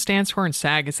wagon stands for?" And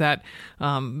SAG is that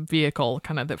vehicle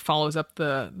kind of that follows up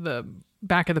the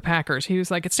back of the Packers. He was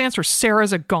like, "It stands for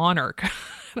Sarah's a Goner."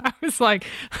 And I was like,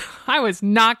 I was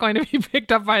not going to be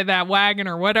picked up by that wagon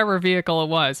or whatever vehicle it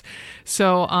was.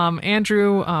 So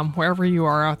Andrew, wherever you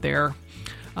are out there,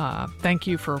 thank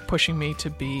you for pushing me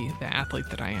to be the athlete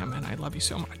that I am. And I love you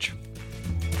so much.